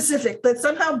very specific, but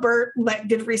somehow Burt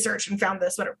did research and found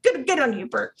this. Whatever. Good on you,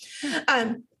 Burt.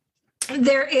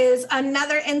 There is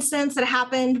another instance that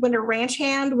happened when a ranch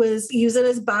hand was using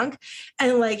his bunk,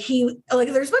 and there's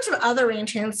a bunch of other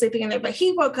ranch hands sleeping in there, but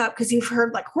he woke up because he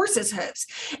heard horses' hooves.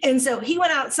 And so he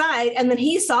went outside, and then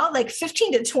he saw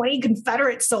 15 to 20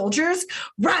 Confederate soldiers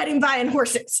riding by on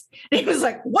horses. And he was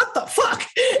like, what the fuck?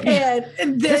 And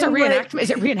then there's a reenactment.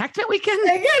 Is it reenactment weekend?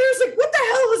 Yeah, it was what the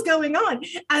hell was going on?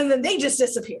 And then they just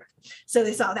disappeared. So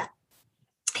they saw that.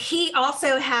 He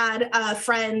also had a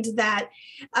friend that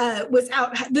was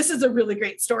out. This is a really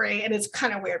great story, and it's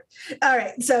kind of weird. All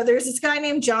right. So there's this guy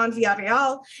named John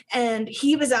Villarreal, and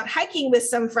he was out hiking with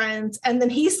some friends, and then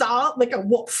he saw a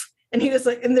wolf. And he was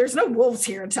like, and there's no wolves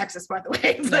here in Texas, by the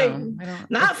way.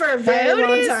 Not for a very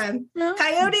long time. No.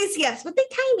 Coyotes, yes, but they're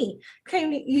tiny.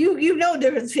 You know the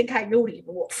difference between coyote and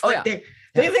wolf. Oh, yeah.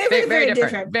 They're very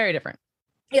different. Very different.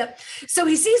 Yep. So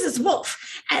he sees this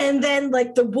wolf, and then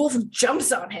the wolf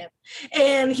jumps on him,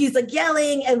 and he's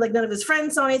yelling, and none of his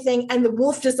friends saw anything, and the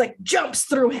wolf just jumps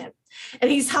through him. And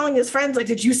he's telling his friends,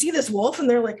 did you see this wolf? And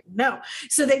they're like, no.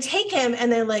 So they take him, and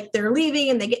they're leaving,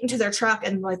 and they get into their truck,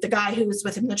 and the guy who was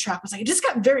with him in the truck was it just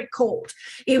got very cold.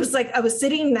 He was I was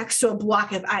sitting next to a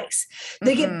block of ice.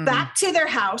 They get back to their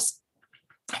house,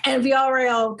 and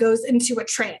Villarreal goes into a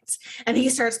trance, and he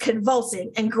starts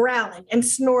convulsing and growling and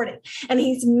snorting, and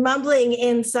he's mumbling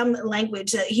in some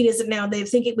language that he doesn't know. They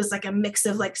think it was a mix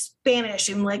of Spanish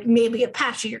and maybe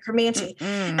Apache or Comanche.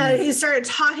 He started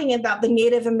talking about the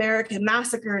Native American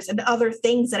massacres and other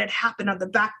things that had happened on the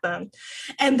Backbone.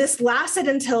 And this lasted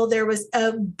until there was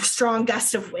a strong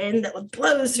gust of wind that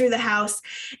blows through the house,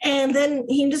 and then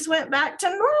he just went back to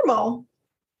normal.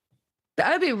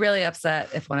 I would be really upset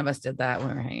if one of us did that when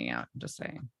we were hanging out. I'm just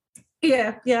saying.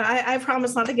 Yeah. I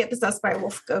promise not to get possessed by a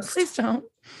wolf ghost. Please don't.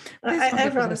 I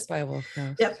promise. Possessed by a wolf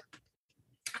ghost. Yep.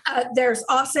 There's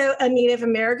also a Native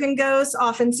American ghost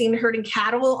often seen herding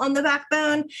cattle on the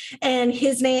Backbone, and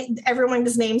his name, everyone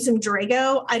just names him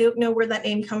Drago. I don't know where that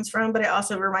name comes from, but it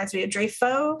also reminds me of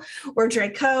Dreyfo or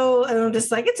Draco, and I'm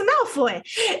just it's a Malfoy.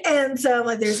 And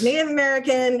so there's Native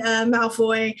American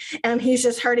Malfoy, and he's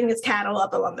just herding his cattle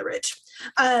up along the ridge.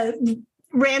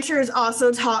 Ranchers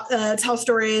also tell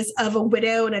stories of a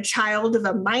widow and a child of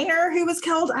a miner who was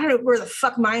killed. I don't know where the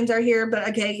fuck mines are here, but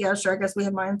okay, yeah, sure, I guess we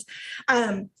have mines.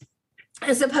 And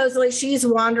supposedly she's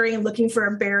wandering and looking for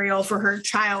a burial for her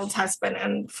child's husband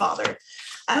and father.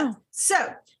 So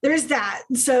there's that.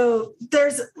 So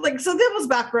Devil's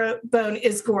Backbone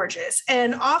is gorgeous.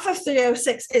 And off of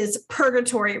 306 is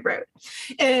Purgatory Road.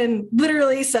 And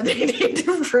literally something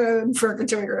named Road,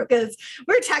 Purgatory Road, because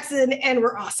we're Texan and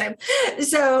we're awesome.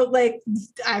 So like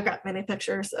I've got many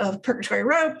pictures of Purgatory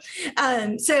Road.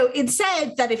 So it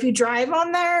said that if you drive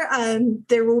on there,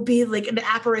 there will be like an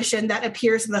apparition that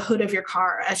appears in the hood of your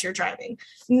car as you're driving.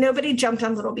 Nobody jumped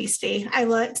on Little Beastie. I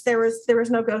looked, there was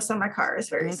no ghost on my car. It's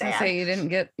very sad. Say you didn't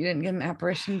get an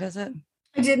apparition visit?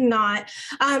 I did not.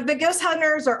 But ghost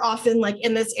hunters are often like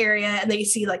in this area and they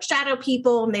see like shadow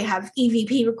people and they have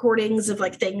EVP recordings of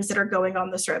like things that are going on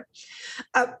this road.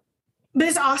 But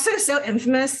it's also so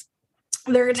infamous.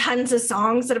 There are tons of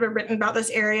songs that have been written about this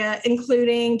area,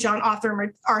 including John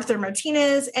Arthur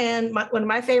Martinez and one of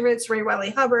my favorites, Ray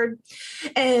Wylie Hubbard.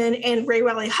 And Ray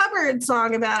Wylie Hubbard's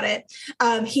song about it,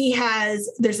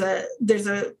 there's a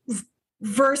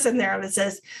verse in there that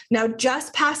says, now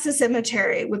just past the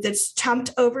cemetery with its chumped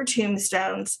over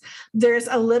tombstones, there's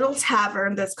a little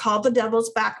tavern that's called the Devil's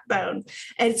Backbone.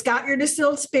 And it's got your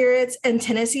distilled spirits and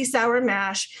Tennessee sour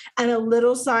mash and a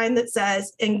little sign that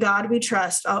says, in God we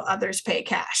trust, all others pay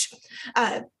cash.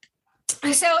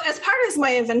 So as part of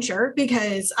my adventure,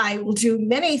 because I will do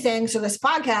many things for this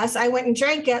podcast, I went and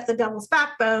drank at the Devil's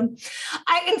Backbone.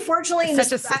 I unfortunately...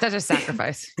 Such a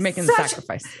sacrifice. You're making the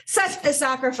sacrifice. Such a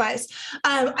sacrifice.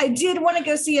 I did want to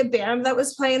go see a band that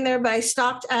was playing there, but I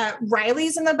stopped at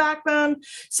Riley's in the Backbone.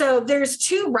 So there's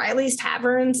 2 Riley's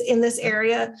taverns in this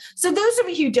area. So those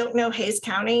of you who don't know Hays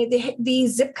County, the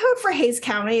zip code for Hays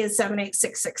County is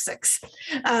 78666.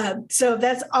 So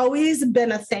that's always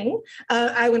been a thing.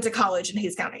 I went to college in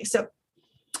Hays County. So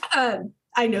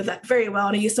I know that very well.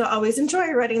 And I used to always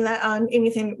enjoy writing that on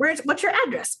anything. What's your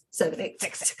address?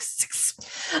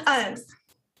 78666.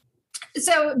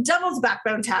 So Devil's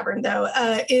Backbone Tavern, though,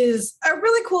 is a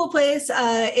really cool place.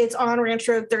 It's on Ranch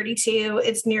Road 32.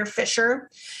 It's near Fisher.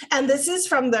 And this is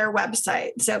from their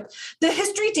website. So the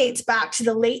history dates back to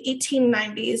the late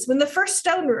 1890s when the first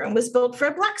stone room was built for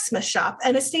a blacksmith shop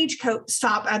and a stagecoach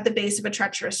stop at the base of a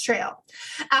treacherous trail.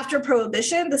 After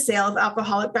Prohibition, the sale of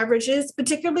alcoholic beverages,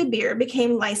 particularly beer,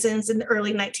 became licensed in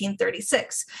early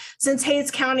 1936. Since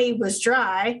Hays County was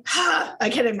dry, I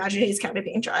can't imagine Hays County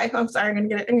being dry. I'm sorry, I'm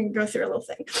going to go through a little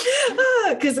thing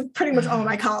because pretty much all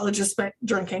my college is spent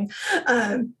drinking.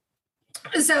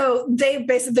 So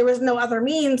there was no other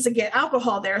means to get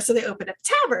alcohol there, so they opened up a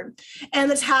tavern,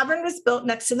 and the tavern was built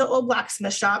next to the old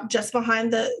blacksmith shop just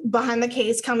behind the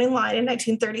Hays County line in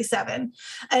 1937.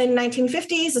 In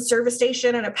 1950s, a service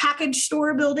station and a package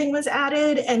store building was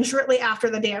added, and shortly after,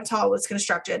 the dance hall was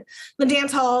constructed. The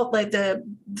dance hall,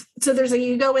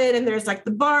 you go in and there's like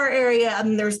the bar area,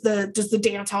 and there's just the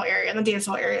dance hall area, and the dance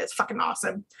hall area is fucking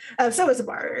awesome. So is the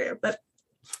bar area, but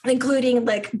including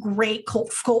like great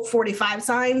Colt 45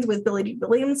 signs with Billy D.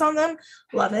 Williams on them.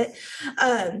 Love it.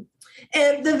 And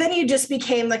the venue just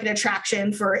became like an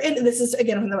attraction and this is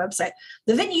again from the website.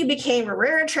 The venue became a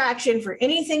rare attraction for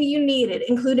anything you needed,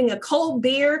 including a cold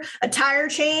beer, a tire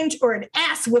change, or an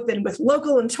ass whooping with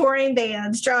local and touring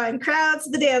bands, drawing crowds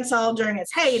to the dance hall during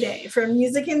its heyday for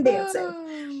music and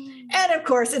dancing. And of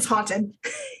course, it's haunted.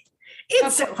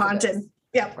 It's so haunted.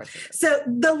 Yeah. So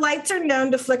the lights are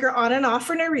known to flicker on and off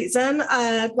for no reason.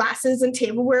 Glasses and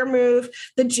tableware move.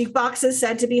 The jukebox is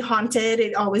said to be haunted.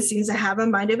 It always seems to have a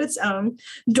mind of its own.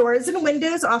 Doors and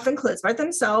windows often close by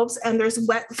themselves, and there's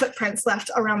wet footprints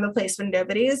left around the place when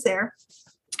nobody is there.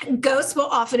 Ghosts will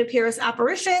often appear as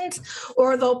apparitions,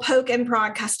 or they'll poke and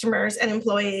prod customers and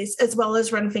employees, as well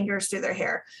as run fingers through their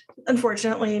hair.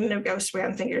 Unfortunately, no ghost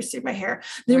ran fingers through my hair.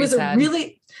 There was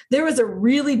a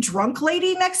really drunk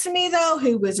lady next to me, though,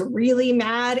 who was really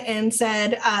mad and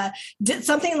said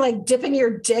something like dipping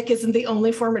your dick isn't the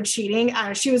only form of cheating.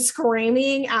 She was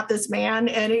screaming at this man,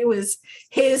 and it was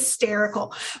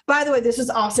hysterical. By the way, this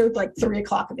was also like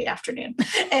 3:00 in the afternoon.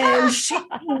 And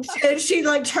she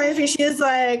like turned to me, she is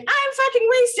like, I'm fucking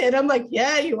wasted. I'm like,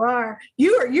 yeah, you are.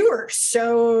 You are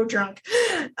so drunk.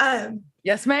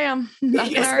 Yes, ma'am.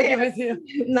 Not going to argue with you.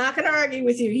 Not going to argue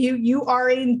with you. You are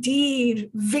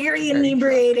indeed very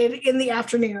inebriated in the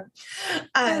afternoon.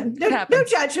 No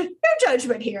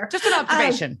judgment here. Just an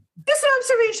observation.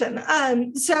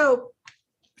 So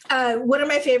one of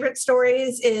my favorite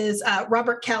stories is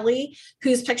Robert Kelly,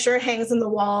 whose picture hangs on the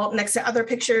wall next to other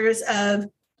pictures of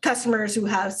customers who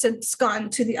have since gone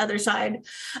to the other side.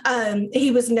 He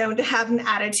was known to have an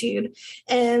attitude.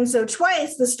 And so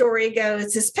twice the story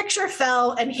goes, his picture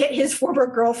fell and hit his former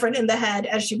girlfriend in the head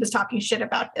as she was talking shit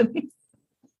about him.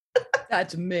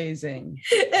 That's amazing.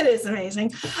 It is amazing.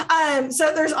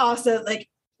 So there's also like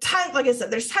like I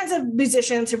said, there's tons of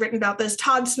musicians who've written about this.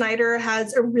 Todd Snyder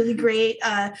has a really great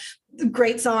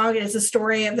song. It's a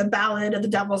story of the Ballad of the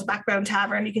Devil's Backbone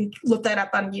Tavern. You can look that up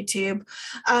on YouTube.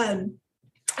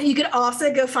 You could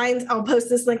also go find, I'll post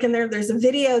this link in there. There's a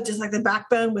video just like the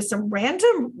Backbone with some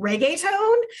random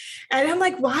reggaeton. And I'm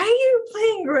like, why are you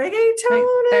playing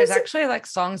reggaeton? There's actually like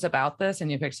songs about this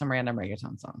and you pick some random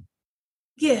reggaeton song.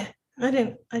 Yeah. I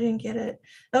didn't get it.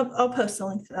 I'll post a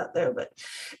link to that though. But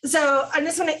so I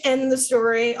just want to end the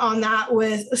story on that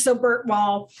with, so Bert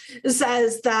Wall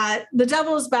says that the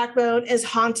Devil's Backbone is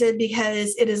haunted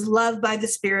because it is loved by the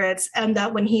spirits and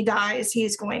that when he dies,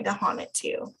 he's going to haunt it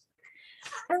too.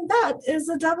 And that is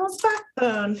the Devil's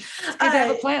Backbone. It's good to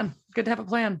have a plan. Good to have a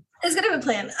plan. It's going to have a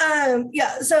plan.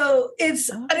 Yeah. So it's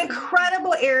an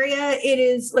incredible area. It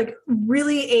is like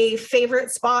really a favorite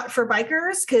spot for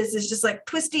bikers because it's just like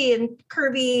twisty and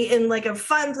curvy and like a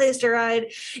fun place to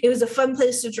ride. It was a fun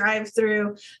place to drive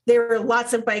through. There were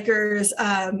lots of bikers,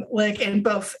 like in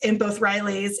both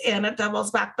Riley's and at Devil's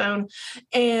Backbone.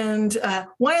 And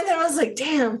one of them was like,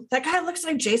 damn, that guy looks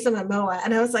like Jason Momoa.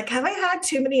 And I was like, have I had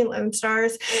too many Lone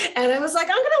Stars? And I was like,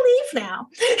 I'm going to leave now.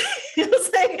 It was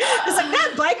like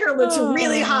that biker looks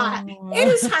really hot. It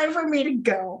is time for me to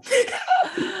go.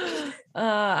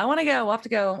 I want to go. We'll have to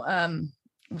go.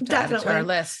 Definitely add it to our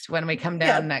list when we come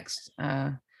down next.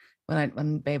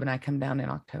 When Babe and I come down in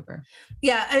October.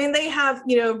 Yeah, I mean they have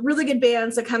really good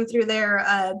bands that come through there.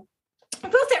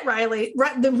 Both at Riley,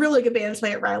 the really good bands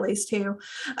play at Riley's too.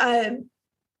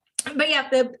 But yeah,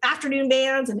 the afternoon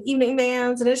bands and evening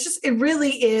bands, and it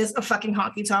really is a fucking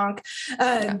honky tonk.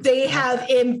 They have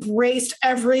embraced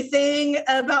everything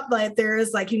about, like,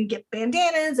 there's like, you can get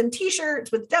bandanas and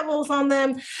t-shirts with devils on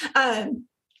them.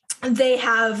 They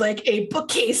have like a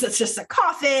bookcase that's just a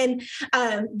coffin.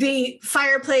 The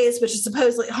fireplace, which is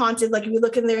supposedly haunted, like if you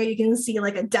look in there, you can see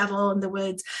like a devil in the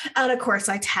woods. And of course,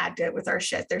 I tagged it with our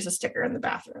shit. There's a sticker in the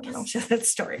bathroom, and I'll share that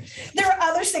story. There are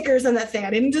other stickers in that thing. I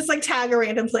didn't just like tag a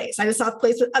random place. I just saw a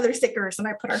place with other stickers, and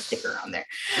I put our sticker on there.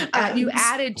 You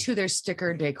added to their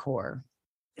sticker decor.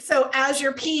 So as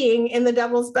you're peeing in the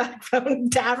Devil's Backbone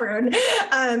Tavern,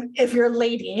 if you're a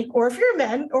lady or if you're a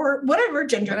man or whatever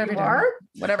gender you are,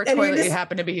 whatever toilet you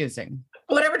happen to be using,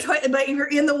 whatever toilet, but you're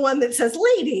in the one that says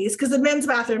ladies, because the men's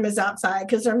bathroom is outside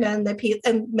because they're men that pee,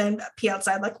 and men pee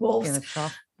outside like wolves.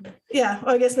 Yeah,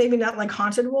 well, I guess maybe not like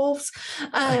haunted wolves.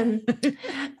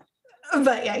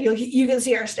 But yeah, you can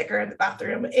see our sticker in the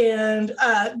bathroom, and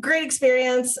great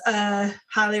experience.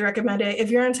 Highly recommend it. If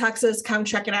you're in Texas, come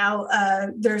check it out.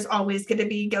 There's always going to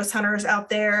be ghost hunters out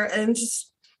there, and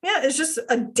it's just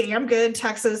a damn good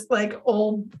Texas, like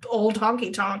old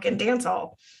honky tonk and dance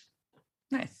hall.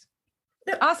 Nice.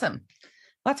 Yep. Awesome.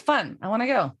 That's fun. I want to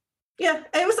go. Yeah,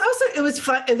 it was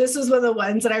fun. And this was one of the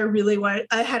ones that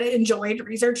I had enjoyed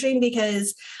researching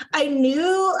because I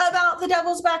knew about the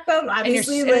Devil's Backbone.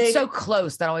 Obviously, and it's so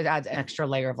close that always adds an extra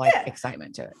layer of like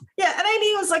excitement to it. Yeah, and I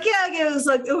knew it was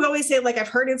like, we always say like I've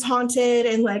heard it's haunted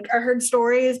and like I heard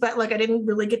stories, but like I didn't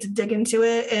really get to dig into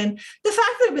it. And the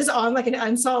fact that it was on like an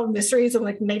Unsolved Mysteries in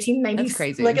like 1990s, that's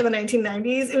crazy. Like in the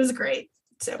 1990s, it was great.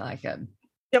 So I like it.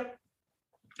 Yep.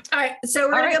 All right, so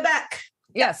we're gonna go back.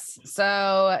 Yes.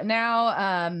 So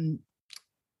now,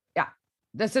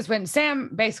 this is when Sam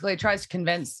basically tries to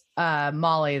convince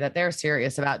Molly that they're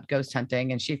serious about ghost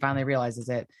hunting, and she finally realizes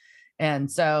it. And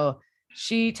so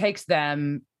she takes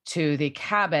them to the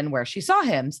cabin where she saw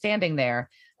him standing there.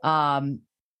 And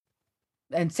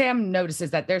Sam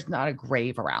notices that there's not a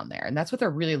grave around there, and that's what they're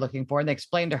really looking for. And they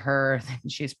explain to her that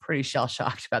she's pretty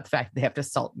shell-shocked about the fact that they have to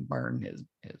salt and burn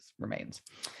his remains.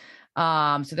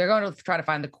 So they're going to try to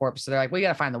find the corpse. So they're like, we got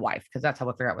to find the wife, because that's how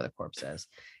we'll figure out where the corpse is.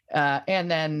 And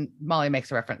then Molly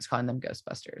makes a reference calling them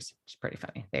Ghostbusters, which is pretty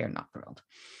funny. They are not thrilled.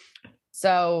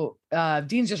 So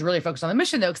Dean's just really focused on the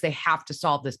mission, though, because they have to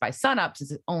solve this by sunup,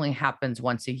 since it only happens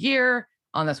once a year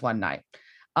on this one night.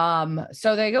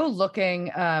 So they go looking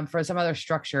for some other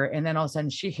structure, and then all of a sudden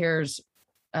she hears,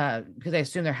 because they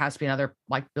assume there has to be another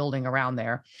like building around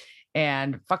there.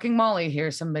 And fucking Molly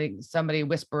hears somebody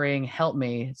whispering, "Help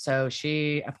me." So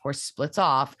she, of course, splits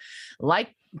off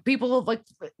like people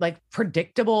like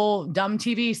predictable dumb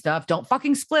TV stuff. Don't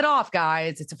fucking split off,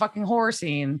 guys. It's a fucking horror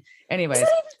scene. Anyways.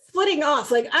 Splitting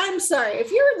off. Like, I'm sorry. If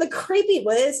you're in the creepy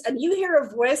woods and you hear a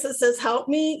voice that says, "Help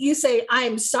me," you say,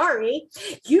 "I'm sorry.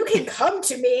 You can come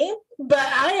to me, but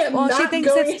I am not." She thinks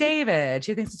it's David.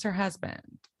 She thinks it's her husband.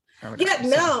 Yeah,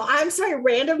 no, I'm sorry.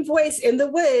 Random voice in the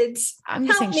woods. I'm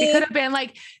just saying she could have been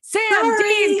like, "Sam,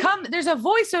 Dean, come. There's a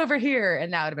voice over here,"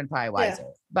 and that would have been probably wiser. Yeah.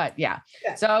 But yeah.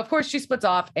 So of course she splits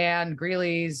off, and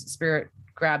Greeley's spirit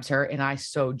grabs her, and I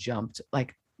so jumped,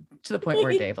 like, to the point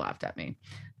where Dave laughed at me.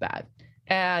 bad.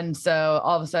 And so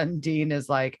all of a sudden Dean is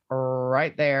like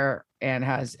right there and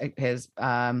has his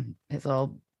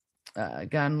little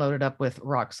gun loaded up with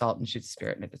rock salt and shoots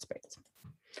spirit into space.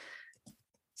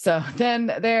 So then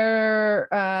they're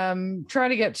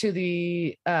trying to get to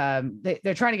the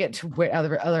they're trying to get to where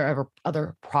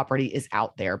other property is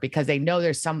out there, because they know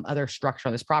there's some other structure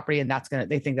on this property, and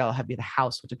they think that'll be the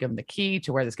house, which will give them the key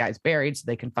to where this guy's buried, so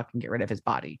they can fucking get rid of his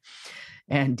body.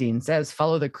 And Dean says,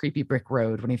 "Follow the creepy brick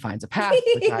road" when he finds a path,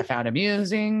 which I found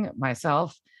amusing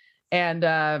myself.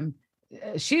 And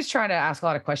she's trying to ask a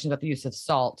lot of questions about the use of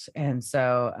salt, and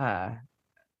so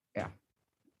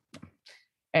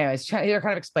anyways, they're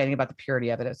kind of explaining about the purity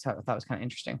of it. So I thought it was kind of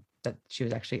interesting that she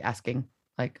was actually asking,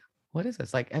 like, what is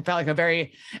this? Like, I felt like I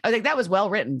was like, that was well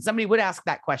written. Somebody would ask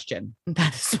that question.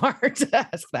 That's smart to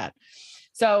ask that.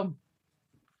 So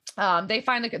they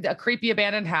find a creepy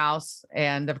abandoned house.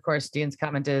 And of course, Dean's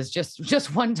comment is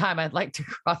just one time I'd like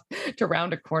to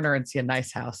round a corner and see a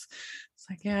nice house. It's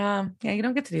like, yeah, you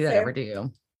don't get to do that ever, do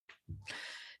you?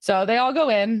 So they all go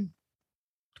in,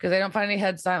 because they don't find any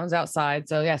head sounds outside.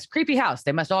 So yes, creepy house.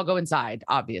 They must all go inside.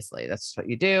 Obviously, that's what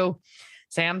you do.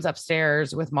 Sam's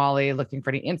upstairs with Molly looking for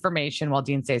any information while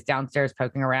Dean stays downstairs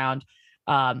poking around.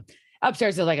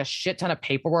 Upstairs is like a shit ton of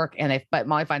paperwork, but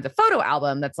Molly finds a photo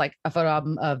album that's like a photo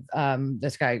album of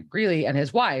this guy Greeley and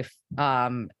his wife.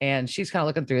 And she's kind of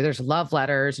looking through. There's love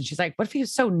letters, and she's like, "What if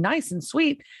he's so nice and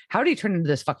sweet? How did he turn into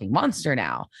this fucking monster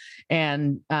now?"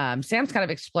 And Sam's kind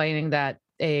of explaining that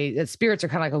spirits are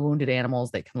kind of like wounded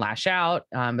animals. They can lash out,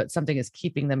 but something is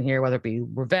keeping them here, whether it be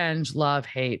revenge, love,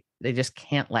 hate. They just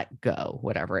can't let go,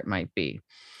 whatever it might be.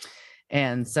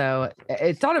 And so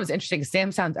I thought it was interesting.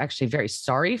 Sam sounds actually very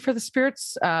sorry for the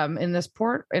spirits in this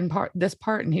part. And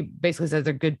he basically says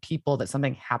they're good people that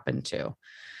something happened to.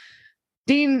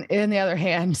 Dean, on the other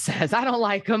hand, says, "I don't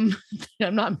like them.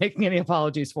 I'm not making any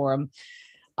apologies for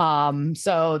them."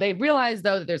 So they realize,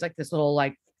 though, that there's like this little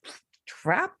like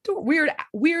trap door,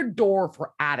 weird door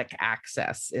for attic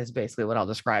access is basically what I'll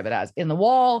describe it as, in the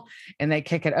wall, and they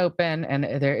kick it open, and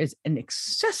there is an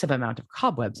excessive amount of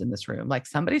cobwebs in this room. Like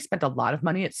somebody spent a lot of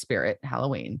money at Spirit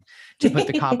Halloween to put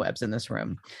the cobwebs in this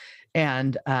room.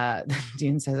 And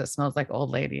Dean says it smells like old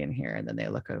lady in here, and then they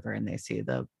look over and they see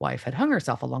the wife had hung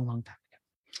herself a long time ago.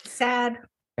 Sad.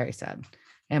 Very sad.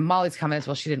 And Molly's comment is,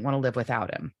 well, she didn't want to live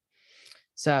without him.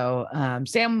 So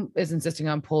Sam is insisting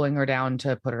on pulling her down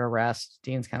to put her to rest.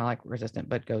 Dean's kind of like resistant,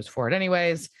 but goes for it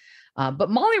anyways. But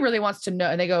Molly really wants to know,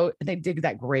 and they dig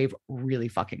that grave really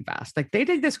fucking fast. Like they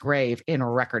dig this grave in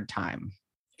record time.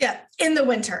 Yeah, in the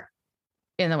winter.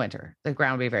 The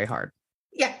ground would be very hard.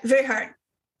 Yeah, very hard.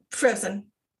 Frozen.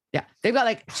 Yeah, they've got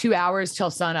like 2 hours till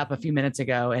sun up a few minutes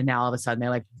ago, and now all of a sudden they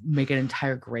like make an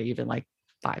entire grave in like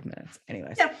 5 minutes.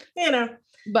 Anyways. Yeah,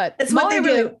 But it's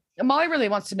Molly really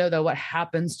wants to know, though, what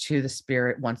happens to the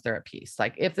spirit once they're at peace.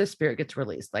 Like if the spirit gets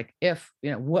released, like if,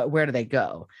 where do they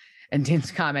go? And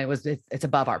Dean's comment was, it's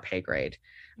above our pay grade.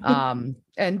 And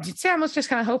Sam was just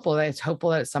kind of hopeful that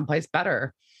it's someplace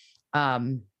better. But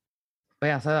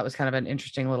yeah, so that was kind of an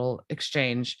interesting little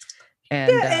exchange. And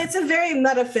it's a very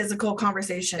metaphysical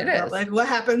conversation about like what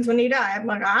happens when you die. I'm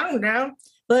like, I don't know.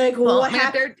 Like, what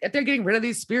happens if they're getting rid of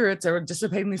these spirits or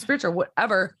dissipating these spirits or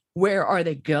whatever? Where are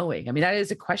they going? I mean, that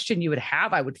is a question you would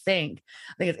have, I would think.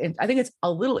 I think it's a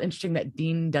little interesting that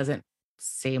Dean doesn't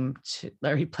seem to,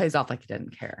 or he plays off like he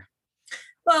doesn't care.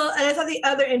 Well, and I thought the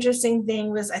other interesting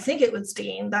thing was, I think it was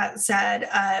Dean that said,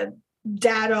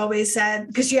 Dad always said,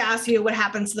 because she asked you what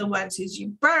happens to the ones who you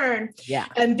burn. Yeah.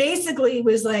 And basically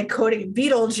was like quoting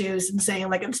Beetlejuice and saying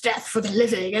like, it's death for the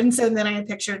living. And so then I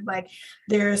pictured like,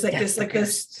 there's like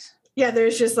this,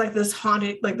 there's just like this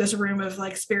haunted, like this room of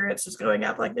like spirits is going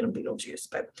up like in Beetlejuice.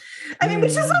 But I mean,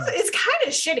 which is also, it's kind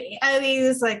of shitty. I mean,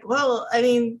 it's like, well, I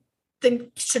mean,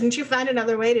 then shouldn't you find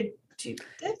another way to do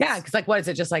this? Yeah. Cause like, what is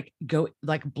it? Just like go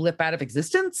like blip out of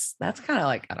existence? That's kind of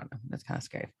like, I don't know. That's kind of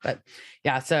scary, but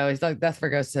yeah. So he's like, Death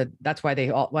Virgo said, that's why we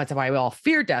all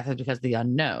fear death, is because the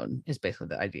unknown is basically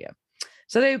the idea.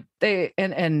 So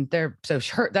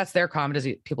that's their comment, is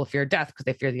people fear death because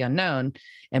they fear the unknown.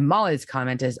 And Molly's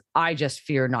comment is, I just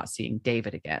fear not seeing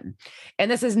David again. And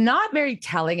this is not very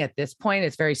telling at this point.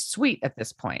 It's very sweet at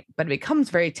this point, but it becomes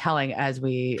very telling as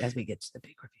we get to the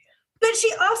big review. But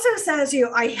she also says,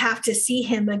 I have to see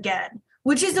him again,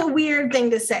 which is a weird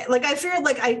thing to say. Like, I feel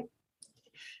like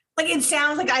it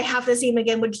sounds like I have to see him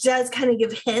again, which does kind of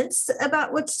give hints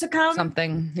about what's to come.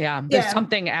 Something. Yeah. There's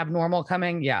something abnormal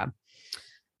coming. Yeah.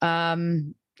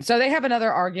 So they have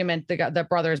another argument. The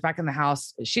brother is back in the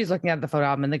house. She's looking at the photo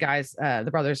album, and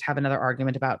the brothers have another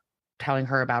argument about telling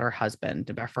her about her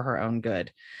husband for her own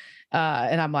good.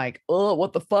 And I'm like, oh,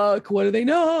 what the fuck? What do they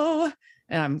know?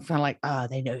 And I'm kind of like, oh,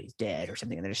 they know he's dead or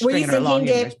something. And they're just stringing her along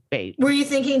using their bait. Were you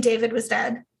thinking David was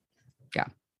dead? Yeah.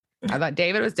 I thought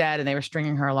David was dead and they were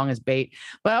stringing her along as bait.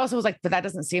 But I also was like, but that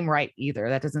doesn't seem right either.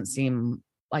 That doesn't seem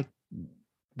like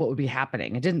what would be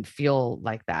happening. It didn't feel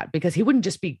like that, because he wouldn't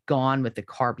just be gone with the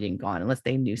car being gone unless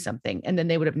they knew something. And then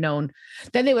they would have known,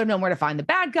 where to find the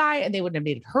bad guy, and they wouldn't have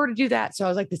needed her to do that. So I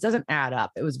was like, this doesn't add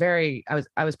up. It was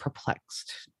I was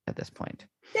perplexed at this point.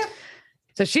 Yeah.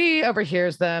 So she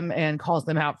overhears them and calls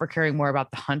them out for caring more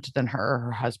about the hunt than her or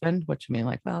her husband, which I mean,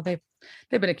 like, well, they've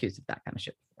been accused of that kind of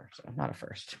shit before, so not a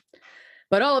first.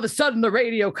 But all of a sudden the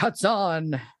radio cuts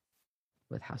on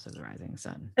with House of the Rising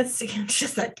Sun. It's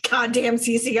just that goddamn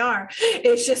CCR.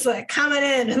 It's just like coming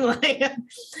in and like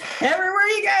everywhere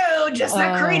you go, just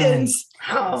like Credence.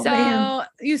 Oh, so man.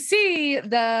 You see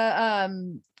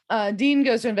the Dean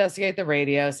goes to investigate the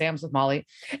radio. Sam's with Molly.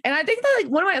 And I think that,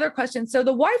 like, one of my other questions, so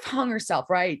the wife hung herself,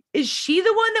 right? Is she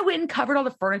the one that went and covered all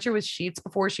the furniture with sheets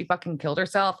before she fucking killed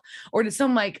herself? Or did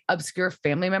some like obscure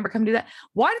family member come do that?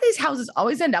 Why do these houses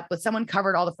always end up with someone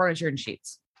covered all the furniture in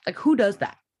sheets? Like, who does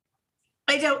that?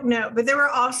 I don't know, but there were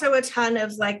also a ton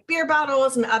of like beer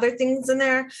bottles and other things in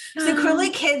there. So clearly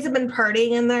kids have been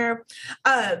partying in there.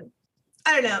 I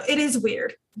don't know. It is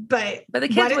weird, but the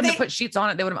kids wouldn't have put sheets on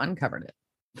it. They would have uncovered it.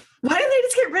 Why did they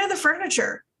just get rid of the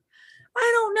furniture?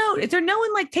 I don't know. Is there no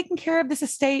one like taking care of this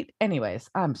estate? Anyways,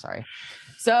 I'm sorry.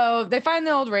 So they find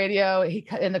the old radio.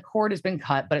 And the cord has been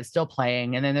cut, but it's still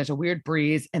playing. And then there's a weird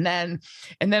breeze. And then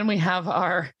we have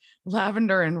our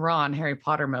Lavender and Ron Harry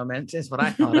Potter moment, is what I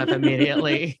thought of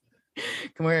immediately.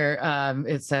 Where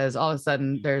it says all of a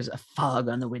sudden there's a fog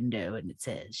on the window and it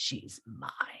says she's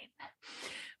mine,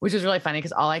 which is really funny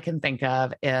because all I can think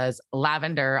of is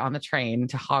Lavender on the train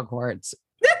to Hogwarts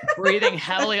breathing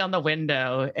heavily on the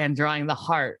window and drawing the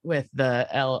heart with the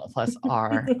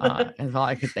L+R is all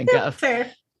I could think of.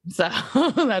 Fair. So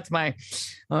that's I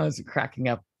was cracking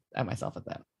up at myself at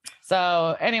that.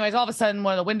 So anyways, all of a sudden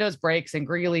one of the windows breaks and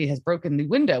Greeley has broken the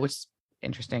window, which is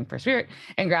interesting for Spirit,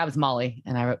 and grabs Molly.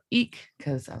 And I wrote eek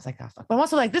because I was like, oh fuck. But I'm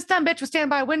also like, this dumb bitch was standing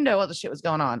by a window while the shit was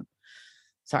going on.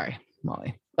 Sorry,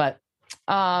 Molly. But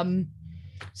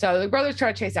so the brothers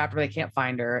try to chase after her, they can't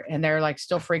find her, and they're like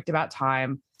still freaked about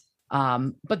time.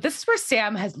 But this is where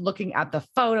Sam has looking at the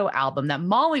photo album that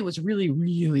Molly was really,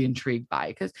 really intrigued by,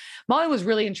 because Molly was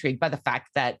really intrigued by the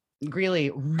fact that Greeley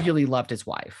really loved his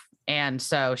wife. And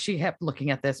so she kept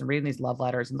looking at this and reading these love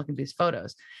letters and looking at these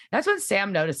photos. That's when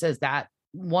Sam notices that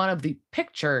one of the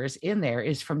pictures in there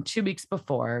is from 2 weeks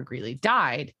before Greeley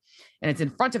died. And it's in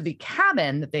front of the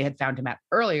cabin that they had found him at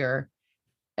earlier.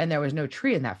 And there was no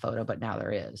tree in that photo, but now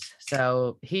there is.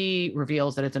 So he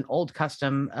reveals that it's an old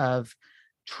custom of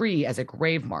tree as a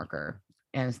grave marker.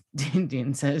 And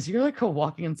Dean says, you're like a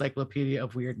walking encyclopedia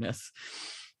of weirdness.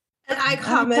 And I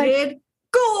commented,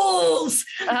 goals.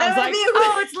 I was like,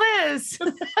 oh, it's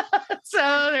Liz.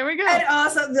 So there we go. And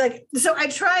also, like, so I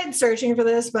tried searching for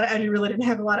this, but I really didn't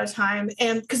have a lot of time.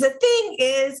 And because the thing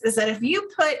is that if you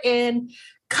put in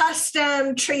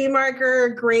custom tree marker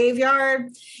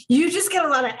graveyard, you just get a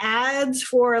lot of ads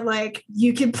for like,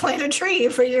 you can plant a tree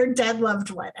for your dead loved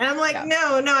one. And I'm like,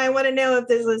 no, I want to know if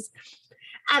this is,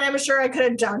 and I'm sure I could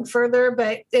have done further,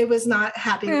 but it was not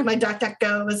happy. My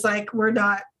DuckDuckGo was like, we're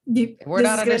not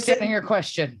understanding your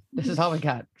question. This is all we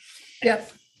got.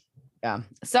 Yep. Yeah.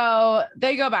 So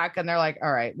they go back and they're like,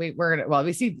 all right,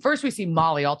 we see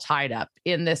Molly all tied up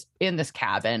in this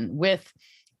cabin with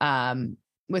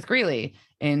Greeley,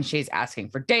 and she's asking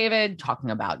for David,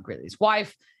 talking about Greeley's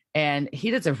wife. And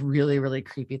he does a really, really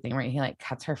creepy thing where he like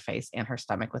cuts her face and her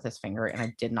stomach with his finger. And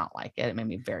I did not like it. It made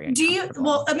me very uncomfortable.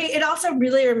 Well, I mean, it also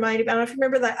really reminded me, I don't know if you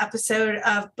remember that episode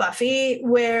of Buffy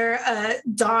where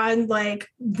Dawn like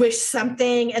wished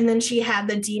something and then she had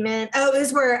the demon. Oh, it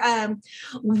was where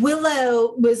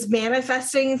Willow was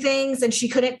manifesting things and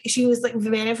she was like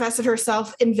manifested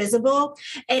herself invisible.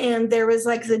 And there was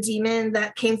like the demon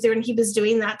that came through and he was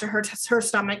doing that to her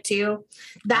stomach too.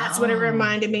 That's what it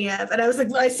reminded me of. And I was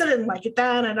like, I still didn't like it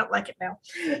then. I don't like it now.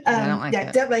 I don't like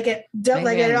it. Don't like it. Don't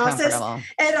like it.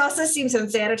 It also seems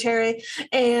unsanitary.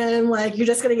 And like, you're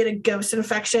just going to get a ghost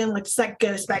infection. Like, just that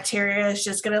ghost bacteria is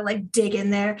just going to like dig in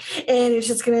there. And it's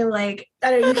just going to like, I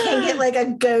don't know, you can't get like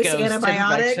a ghost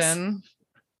antibiotics. Infection.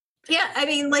 Yeah, I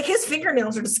mean, like his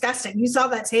fingernails are disgusting. You saw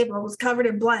that table, it was covered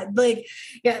in blood. Like,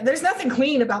 yeah, there's nothing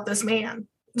clean about this man,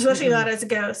 especially not as a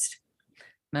ghost.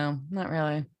 No, not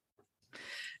really.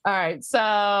 All right.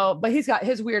 So, but he's got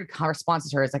his weird response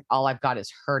to her is like, all I've got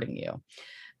is hurting you.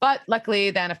 But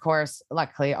luckily, then, of course,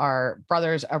 our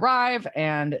brothers arrive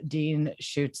and Dean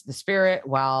shoots the spirit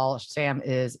while Sam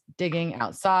is digging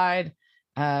outside.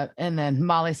 And then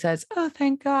Molly says, "Oh,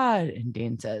 thank God." And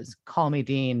Dean says, "Call me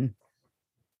Dean."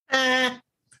 No,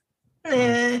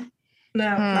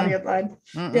 not a good line.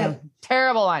 Yeah.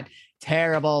 Terrible line.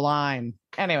 Terrible line.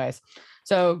 Anyways,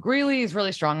 so Greeley is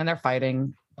really strong and they're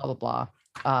fighting, blah, blah,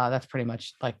 blah. That's pretty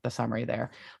much like the summary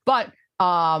there. But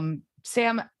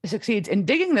Sam succeeds in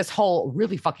digging this hole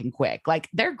really fucking quick. Like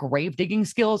their grave digging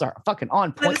skills are fucking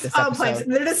on point this episode.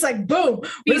 They're just like, boom,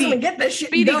 we're just gonna get this shit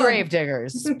speedy done. grave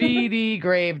diggers. Speedy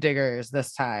grave diggers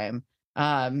this time.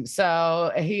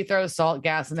 So he throws salt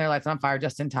gas and their lights on fire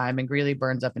just in time, and Greeley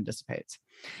burns up and dissipates.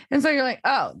 And so you're like,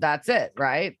 oh, that's it,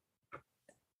 right?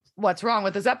 What's wrong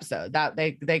with this episode? That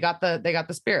they got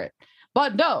the spirit.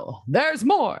 But no, there's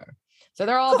more. So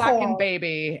they're all back in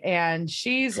Baby, and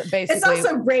she's basically. It's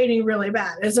also raining really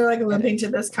bad. Is there like limping to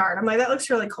this car? And I'm like, that looks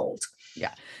really cold.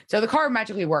 Yeah. So the car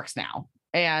magically works now,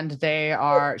 and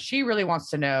she really wants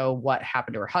to know what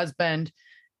happened to her husband.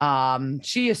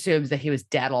 She assumes that he was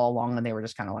dead all along, and they were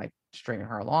just kind of like stringing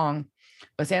her along.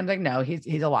 But Sam's like, no,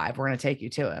 he's alive. We're going to take you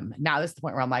to him. Now this is the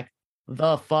point where I'm like,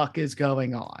 the fuck is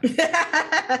going on?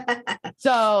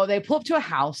 So they pull up to a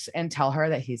house and tell her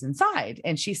that he's inside,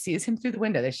 and she sees him through the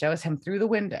window. They show us him through the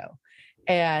window,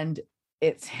 and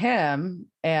it's him,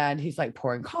 and he's like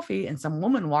pouring coffee, and some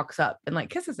woman walks up and like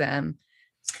kisses him,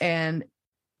 and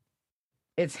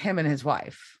it's him and his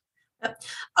wife.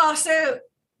 Also,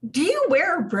 do you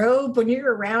wear a robe when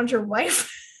you're around your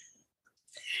wife?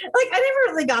 Like, I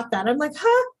never really got that. I'm like,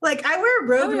 huh? Like, I wear a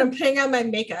robe and I'm putting on my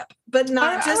makeup, but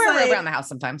not just I wear like around the house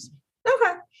sometimes.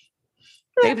 Okay.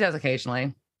 Babe does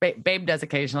occasionally. Babe does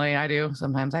occasionally. I do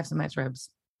sometimes. I have some nice robes.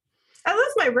 I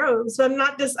love my robes, but I'm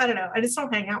not just. I don't know. I just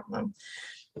don't hang out with them.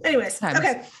 Anyways, sometimes.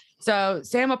 Okay. So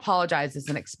Sam apologizes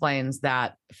and explains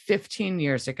that 15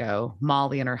 years ago,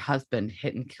 Molly and her husband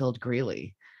hit and killed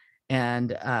Greeley,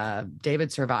 and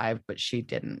David survived, but she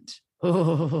didn't.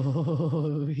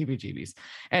 Oh, heebie-jeebies.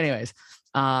 Anyways,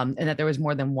 and that there was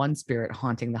more than one spirit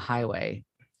haunting the highway.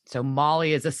 So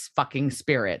Molly is a fucking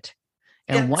spirit.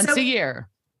 And once a year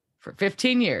for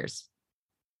 15 years,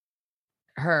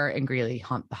 her and Greeley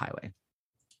haunt the highway.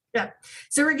 Yeah.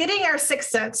 So we're getting our Sixth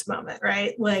Sense moment,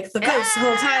 right? Like the ghost the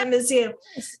whole time is you.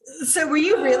 So were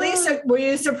you really, were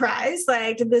you surprised?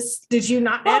 Like, did you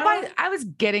not know? Well, I was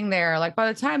getting there. Like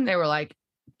by the time they were like,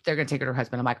 they're going to take her to her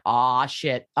husband, I'm like, oh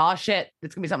shit. It's going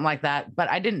to be something like that. But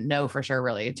I didn't know for sure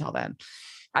really until then.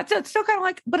 It's still kind of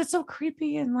like, but it's so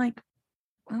creepy and like,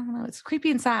 I don't know. It's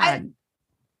creepy and sad.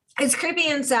 It's creepy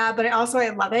and sad, but I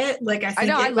love it. Like,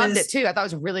 I loved it too. I thought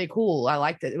it was really cool. I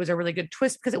liked it. It was a really good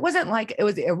twist because it wasn't like, it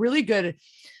was a really good,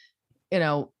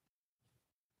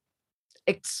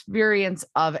 experience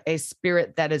of a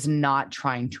spirit that is not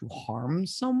trying to harm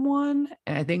someone.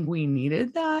 And I think we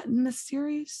needed that in this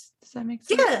series. Does that make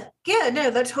sense? Yeah,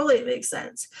 no, that totally makes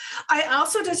sense. I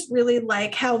also just really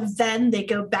like how then they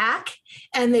go back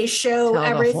and they show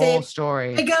everything. The whole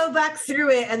story. They go back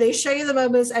through it and they show you the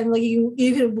moments, and like you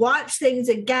can watch things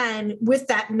again with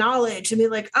that knowledge and be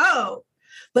like, oh,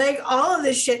 like all of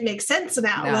this shit makes sense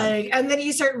now. Yeah. Like, and then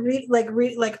you start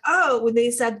oh, when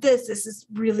they said this is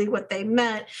really what they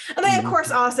meant. And they of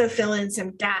course also fill in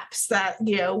some gaps that,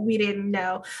 we didn't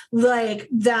know, like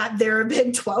that there have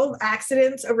been 12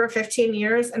 accidents over 15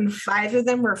 years and 5 of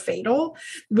them were fatal,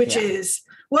 which is,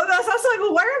 well, that's also like,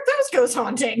 well, why aren't those ghosts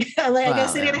haunting? I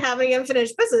guess they didn't have any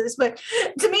unfinished business. But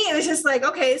to me, it was just like,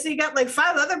 okay, so you got like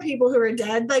 5 other people who are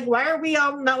dead. Like, why are we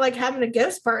all not like having a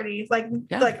ghost party? Like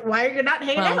why are you not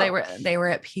hanging out? They were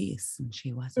at peace and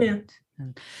she wasn't. Yeah.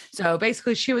 And so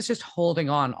basically she was just holding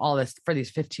on all this for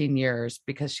these 15 years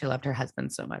because she loved her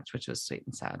husband so much, which was sweet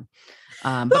and sad.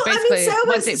 But basically, so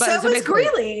was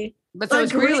Greeley. But so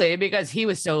was Greeley because he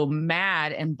was so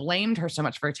mad and blamed her so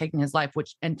much for taking his life,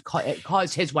 it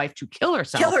caused his wife to kill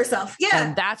herself. Yeah.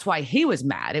 And that's why he was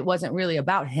mad. It wasn't really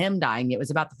about him dying. It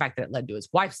was about the fact that it led to his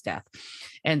wife's death.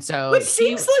 And so which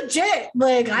seems legit.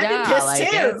 Like I'd be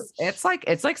pissed too.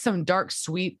 It's like some dark,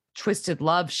 sweet, twisted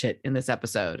love shit in this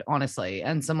episode, honestly.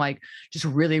 And some like just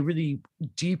really, really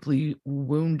deeply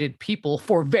wounded people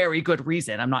for very good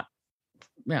reason. I'm not,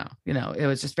 it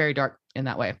was just very dark in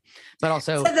that way, but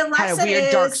also had a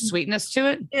weird dark sweetness to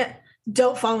it. Yeah.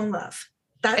 Don't fall in love.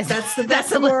 That's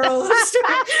the moral of the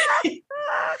story.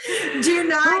 Do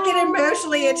not get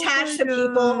emotionally attached to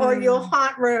people or you'll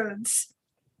haunt roads.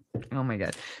 Oh my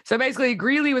God. So basically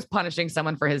Greeley was punishing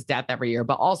someone for his death every year,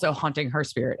 but also haunting her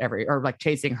spirit or like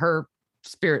chasing her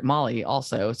Spirit Molly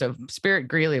also. So Spirit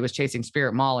Greeley was chasing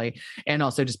Spirit Molly and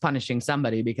also just punishing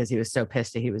somebody because he was so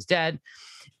pissed that he was dead.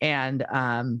 And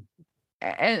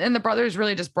the brothers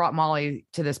really just brought Molly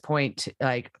to this point,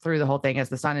 like through the whole thing as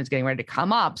the sun is getting ready to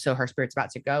come up. So her spirit's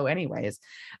about to go anyways,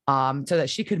 so that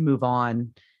she could move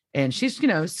on. And she's,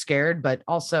 scared, but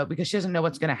also because she doesn't know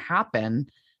what's going to happen.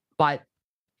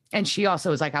 And she also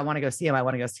was like, I want to go see him. I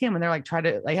want to go see him. And they're like,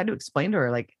 I had to explain to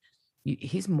her, like,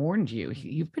 he's mourned you.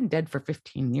 You've been dead for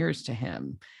 15 years to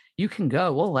him. You can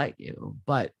go, we'll let you,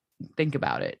 but think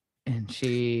about it. And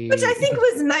which I think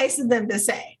was nice of them to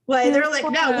say. Like, they're like,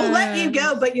 no, we'll let you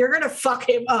go, but you're going to fuck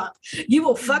him up. You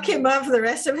will fuck him up for the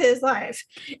rest of his life.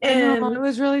 And it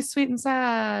was really sweet and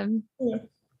sad. Yeah.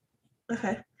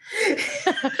 Okay.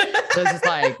 So it's just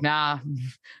like, nah,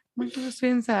 it was sweet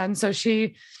and sad. And so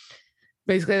she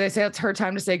basically, they say it's her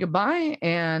time to say goodbye.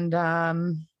 And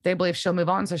they believe she'll move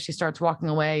on. So she starts walking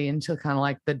away into kind of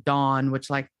like the dawn, which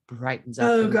like brightens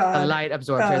up. The light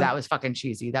absorbs her. That was fucking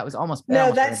cheesy. That was almost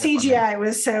that CGI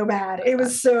was so bad. It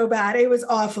was so bad. It was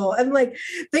awful. And like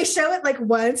they show it like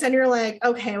once and you're like,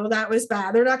 okay, well that was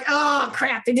bad. They're like, oh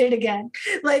crap, they did it again.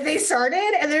 Like they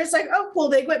started and there's like, oh cool,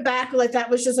 they went back. Like that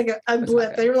was just like a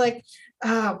blip. They were like,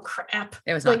 oh crap.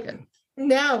 It was not good.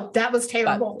 No, that was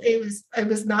terrible. But it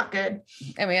was not good.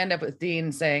 And we end up with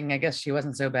Dean saying, I guess she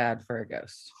wasn't so bad for a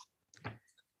ghost.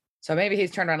 So maybe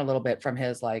he's turned around a little bit from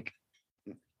his like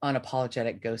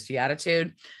unapologetic ghosty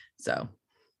attitude. So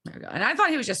there we go. And I thought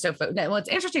he was just so well, it's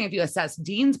interesting if you assess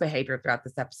Dean's behavior throughout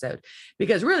this episode,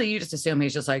 because really you just assume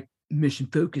he's just like mission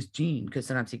focused Dean, because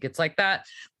sometimes he gets like that.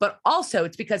 But also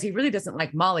it's because he really doesn't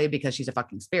like Molly because she's a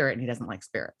fucking spirit and he doesn't like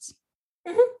spirits.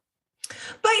 Mm-hmm.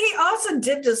 But he also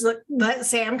did just let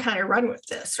Sam kind of run with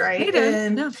this, right? He did.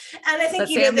 And I think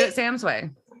Sam did it Sam's way.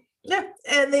 Yeah,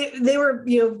 and they were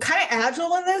kind of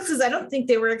agile in this because I don't think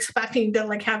they were expecting to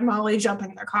like have Molly jump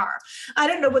in their car. I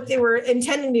don't know what they were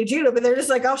intending to do, but they're just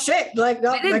like, oh shit, like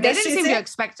no, they didn't seem to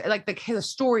expect, like the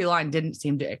storyline didn't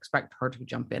seem to expect her to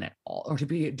jump in at all or to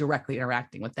be directly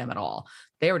interacting with them at all.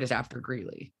 They were just after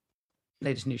Greeley.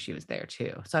 They just knew she was there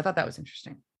too, so I thought that was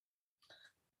interesting.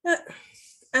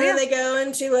 And then they go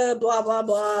into a blah blah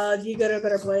blah. You go to a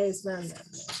better place, then.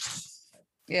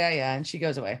 Yeah, and she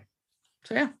goes away.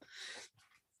 So yeah.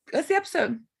 That's the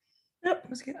episode. Yep. It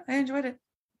was good. I enjoyed it.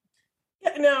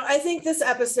 Yeah, no, I think this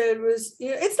episode was,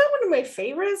 it's not one of my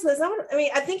favorites. It's not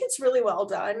I think it's really well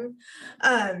done.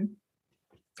 I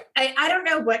don't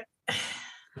know what.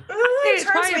 It's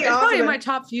probably in my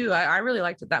top few. I really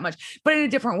liked it that much, but in a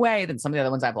different way than some of the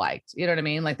other ones I've liked. You know what I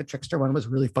mean? Like the Trickster one was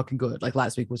really fucking good. Like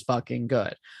last week was fucking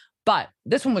good. But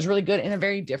this one was really good in a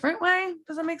very different way.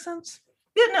 Does that make sense?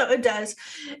 Yeah, no, it does.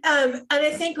 And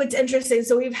I think what's interesting,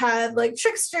 so we've had like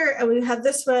Trickster and we've had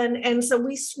this one. And so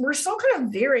we're still kind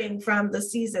of veering from the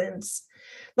seasons.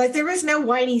 Like there was no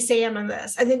whiny Sam in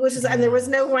this, I think, and there was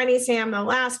no whiny Sam in the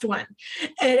last one.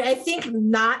 And I think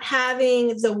not having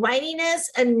the whininess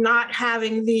and not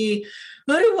having the,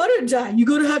 I don't want to die, you're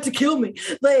going to have to kill me.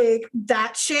 Like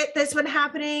that shit that's been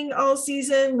happening all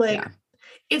season. Like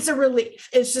it's a relief.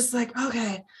 It's just like,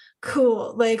 okay,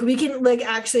 cool. Like we can like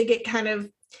actually get kind of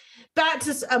back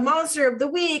to a monster of the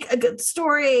week, a good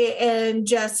story, and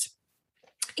just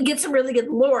get some really good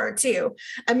lore too.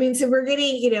 I mean, so we're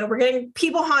getting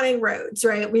people haunting roads,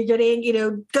 right? We're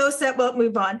getting, ghosts that won't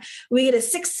move on. We get a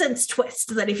Sixth Sense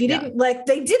twist that if you didn't like,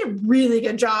 they did a really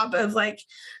good job of like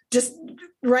just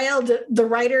the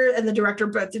writer and the director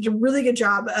both did a really good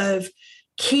job of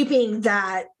keeping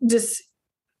that just.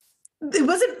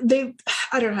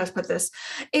 I don't know how to put this.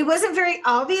 It wasn't very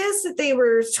obvious that they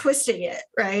were twisting it,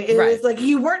 right? It was like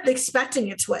you weren't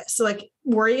expecting a twist. Like,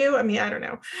 were you? I mean, I don't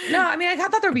know. No, I mean, I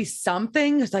thought there'd be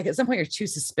something. It's like at some point you're too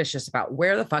suspicious about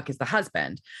where the fuck is the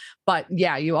husband. But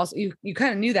yeah, you also you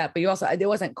kind of knew that, but you also it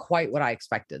wasn't quite what I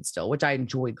expected still, which I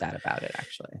enjoyed that about it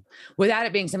actually. Without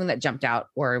it being something that jumped out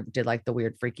or did like the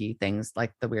weird freaky things,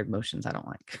 like the weird motions I don't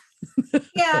like.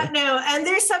 Yeah, no, and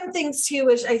there's some things too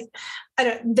which I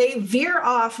don't. They veer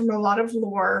off from a lot of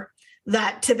lore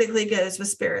that typically goes with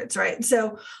spirits, right?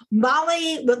 So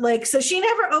Molly, so she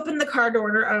never opened the car door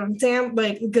on her own. Sam,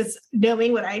 because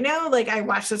knowing what I know, like I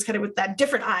watched this kind of with that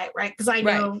different eye, right? Because I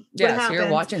know what happens. So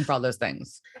you're watching for all those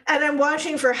things, and I'm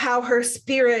watching for how her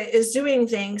spirit is doing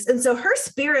things, and so her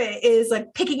spirit is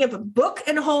like picking up a book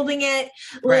and holding it,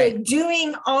 like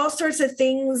doing all sorts of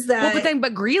things that. Well,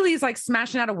 but Greeley's like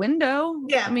smashing out a window.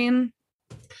 Yeah, I mean.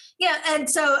 Yeah. And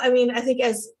so, I mean, I think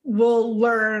as we'll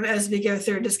learn as we go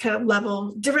through just kind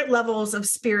of different levels of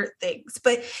spirit things,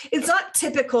 but it's not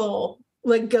typical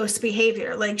like ghost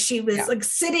behavior. Like she was like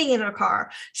sitting in a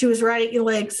car, she was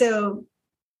riding, so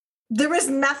there was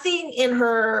nothing in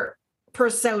her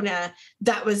persona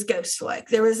that was ghost-like.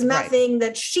 There was nothing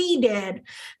that she did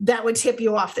that would tip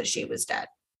you off that she was dead.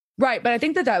 Right. But I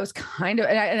think that was kind of,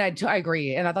 and I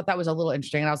agree. And I thought that was a little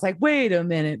interesting. And I was like, wait a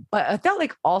minute. But I felt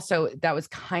like also that was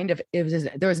kind of, there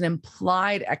was an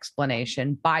implied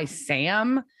explanation by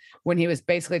Sam when he was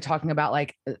basically talking about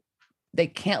like, they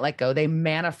can't let go. They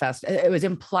manifest. It was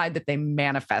implied that they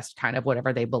manifest kind of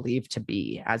whatever they believe to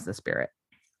be as the spirit.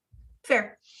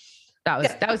 Fair. I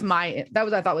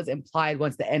thought was implied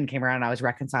once the end came around and I was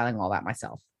reconciling all that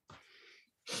myself.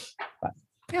 But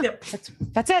yeah, that's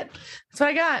it. That's what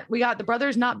I got. We got the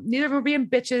brothers, neither of them were being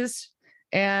bitches,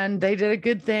 and they did a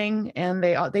good thing, and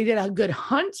they did a good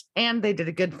hunt, and they did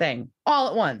a good thing all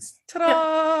at once.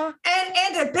 Ta-da!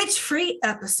 And a bitch-free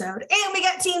episode. And we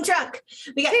got Team Trunk.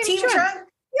 We got Team Trunk.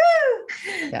 Woo!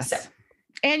 Yes. So,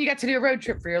 and you got to do a road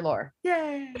trip for your lore.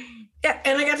 Yay! Yeah,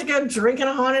 and I got to go drink in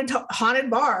a haunted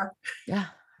bar. Yeah,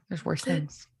 there's worse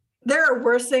things. There are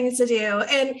worse things to do.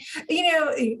 And,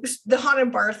 the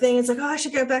haunted bar thing, it's like, oh, I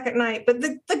should go back at night. But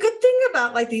the good thing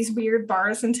about like these weird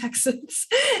bars in Texas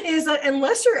is that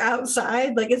unless you're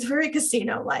outside, like it's very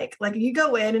casino-like. Like you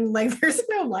go in and like there's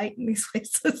no light in these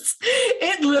places.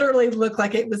 It literally looked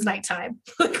like it was nighttime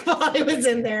like while I was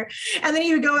in there. And then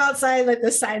you would go outside, like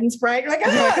the sun's bright. You're like,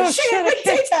 oh shit, it's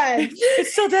daytime.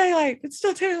 It's still daylight. It's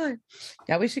still daylight.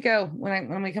 Yeah, we should go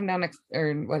when we come down next,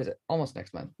 or what is it? Almost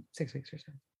next month, 6 weeks or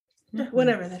so.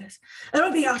 Whatever that is.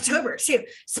 It'll be October too.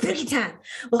 Spooky time.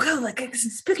 We'll go like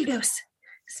some spooky ghosts.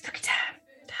 Spooky time.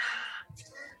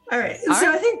 All right.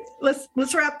 I think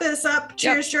let's wrap this up.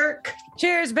 Cheers, jerk.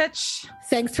 Cheers, bitch.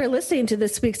 Thanks for listening to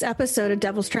this week's episode of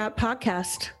Devil's Trap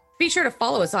Podcast. Be sure to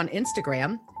follow us on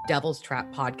Instagram, Devil's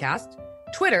Trap Podcast,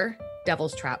 Twitter,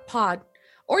 Devil's Trap Pod,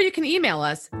 or you can email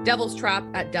us,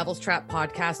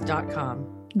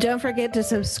 devilstrap@devilstrappodcast.com. Don't forget to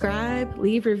subscribe,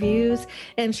 leave reviews,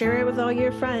 and share it with all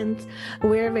your friends.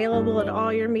 We're available at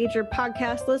all your major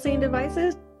podcast listening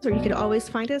devices, or you can always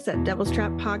find us at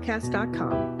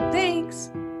devilstrappodcast.com.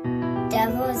 Thanks.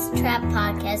 Devil's Trap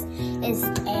Podcast is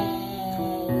a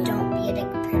Don't Be a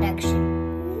Dick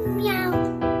production.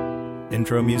 Meow.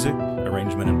 Intro music,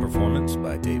 arrangement and performance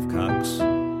by Dave Cox.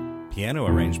 Piano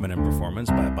arrangement and performance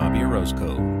by Bobby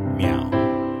Orozco. Meow.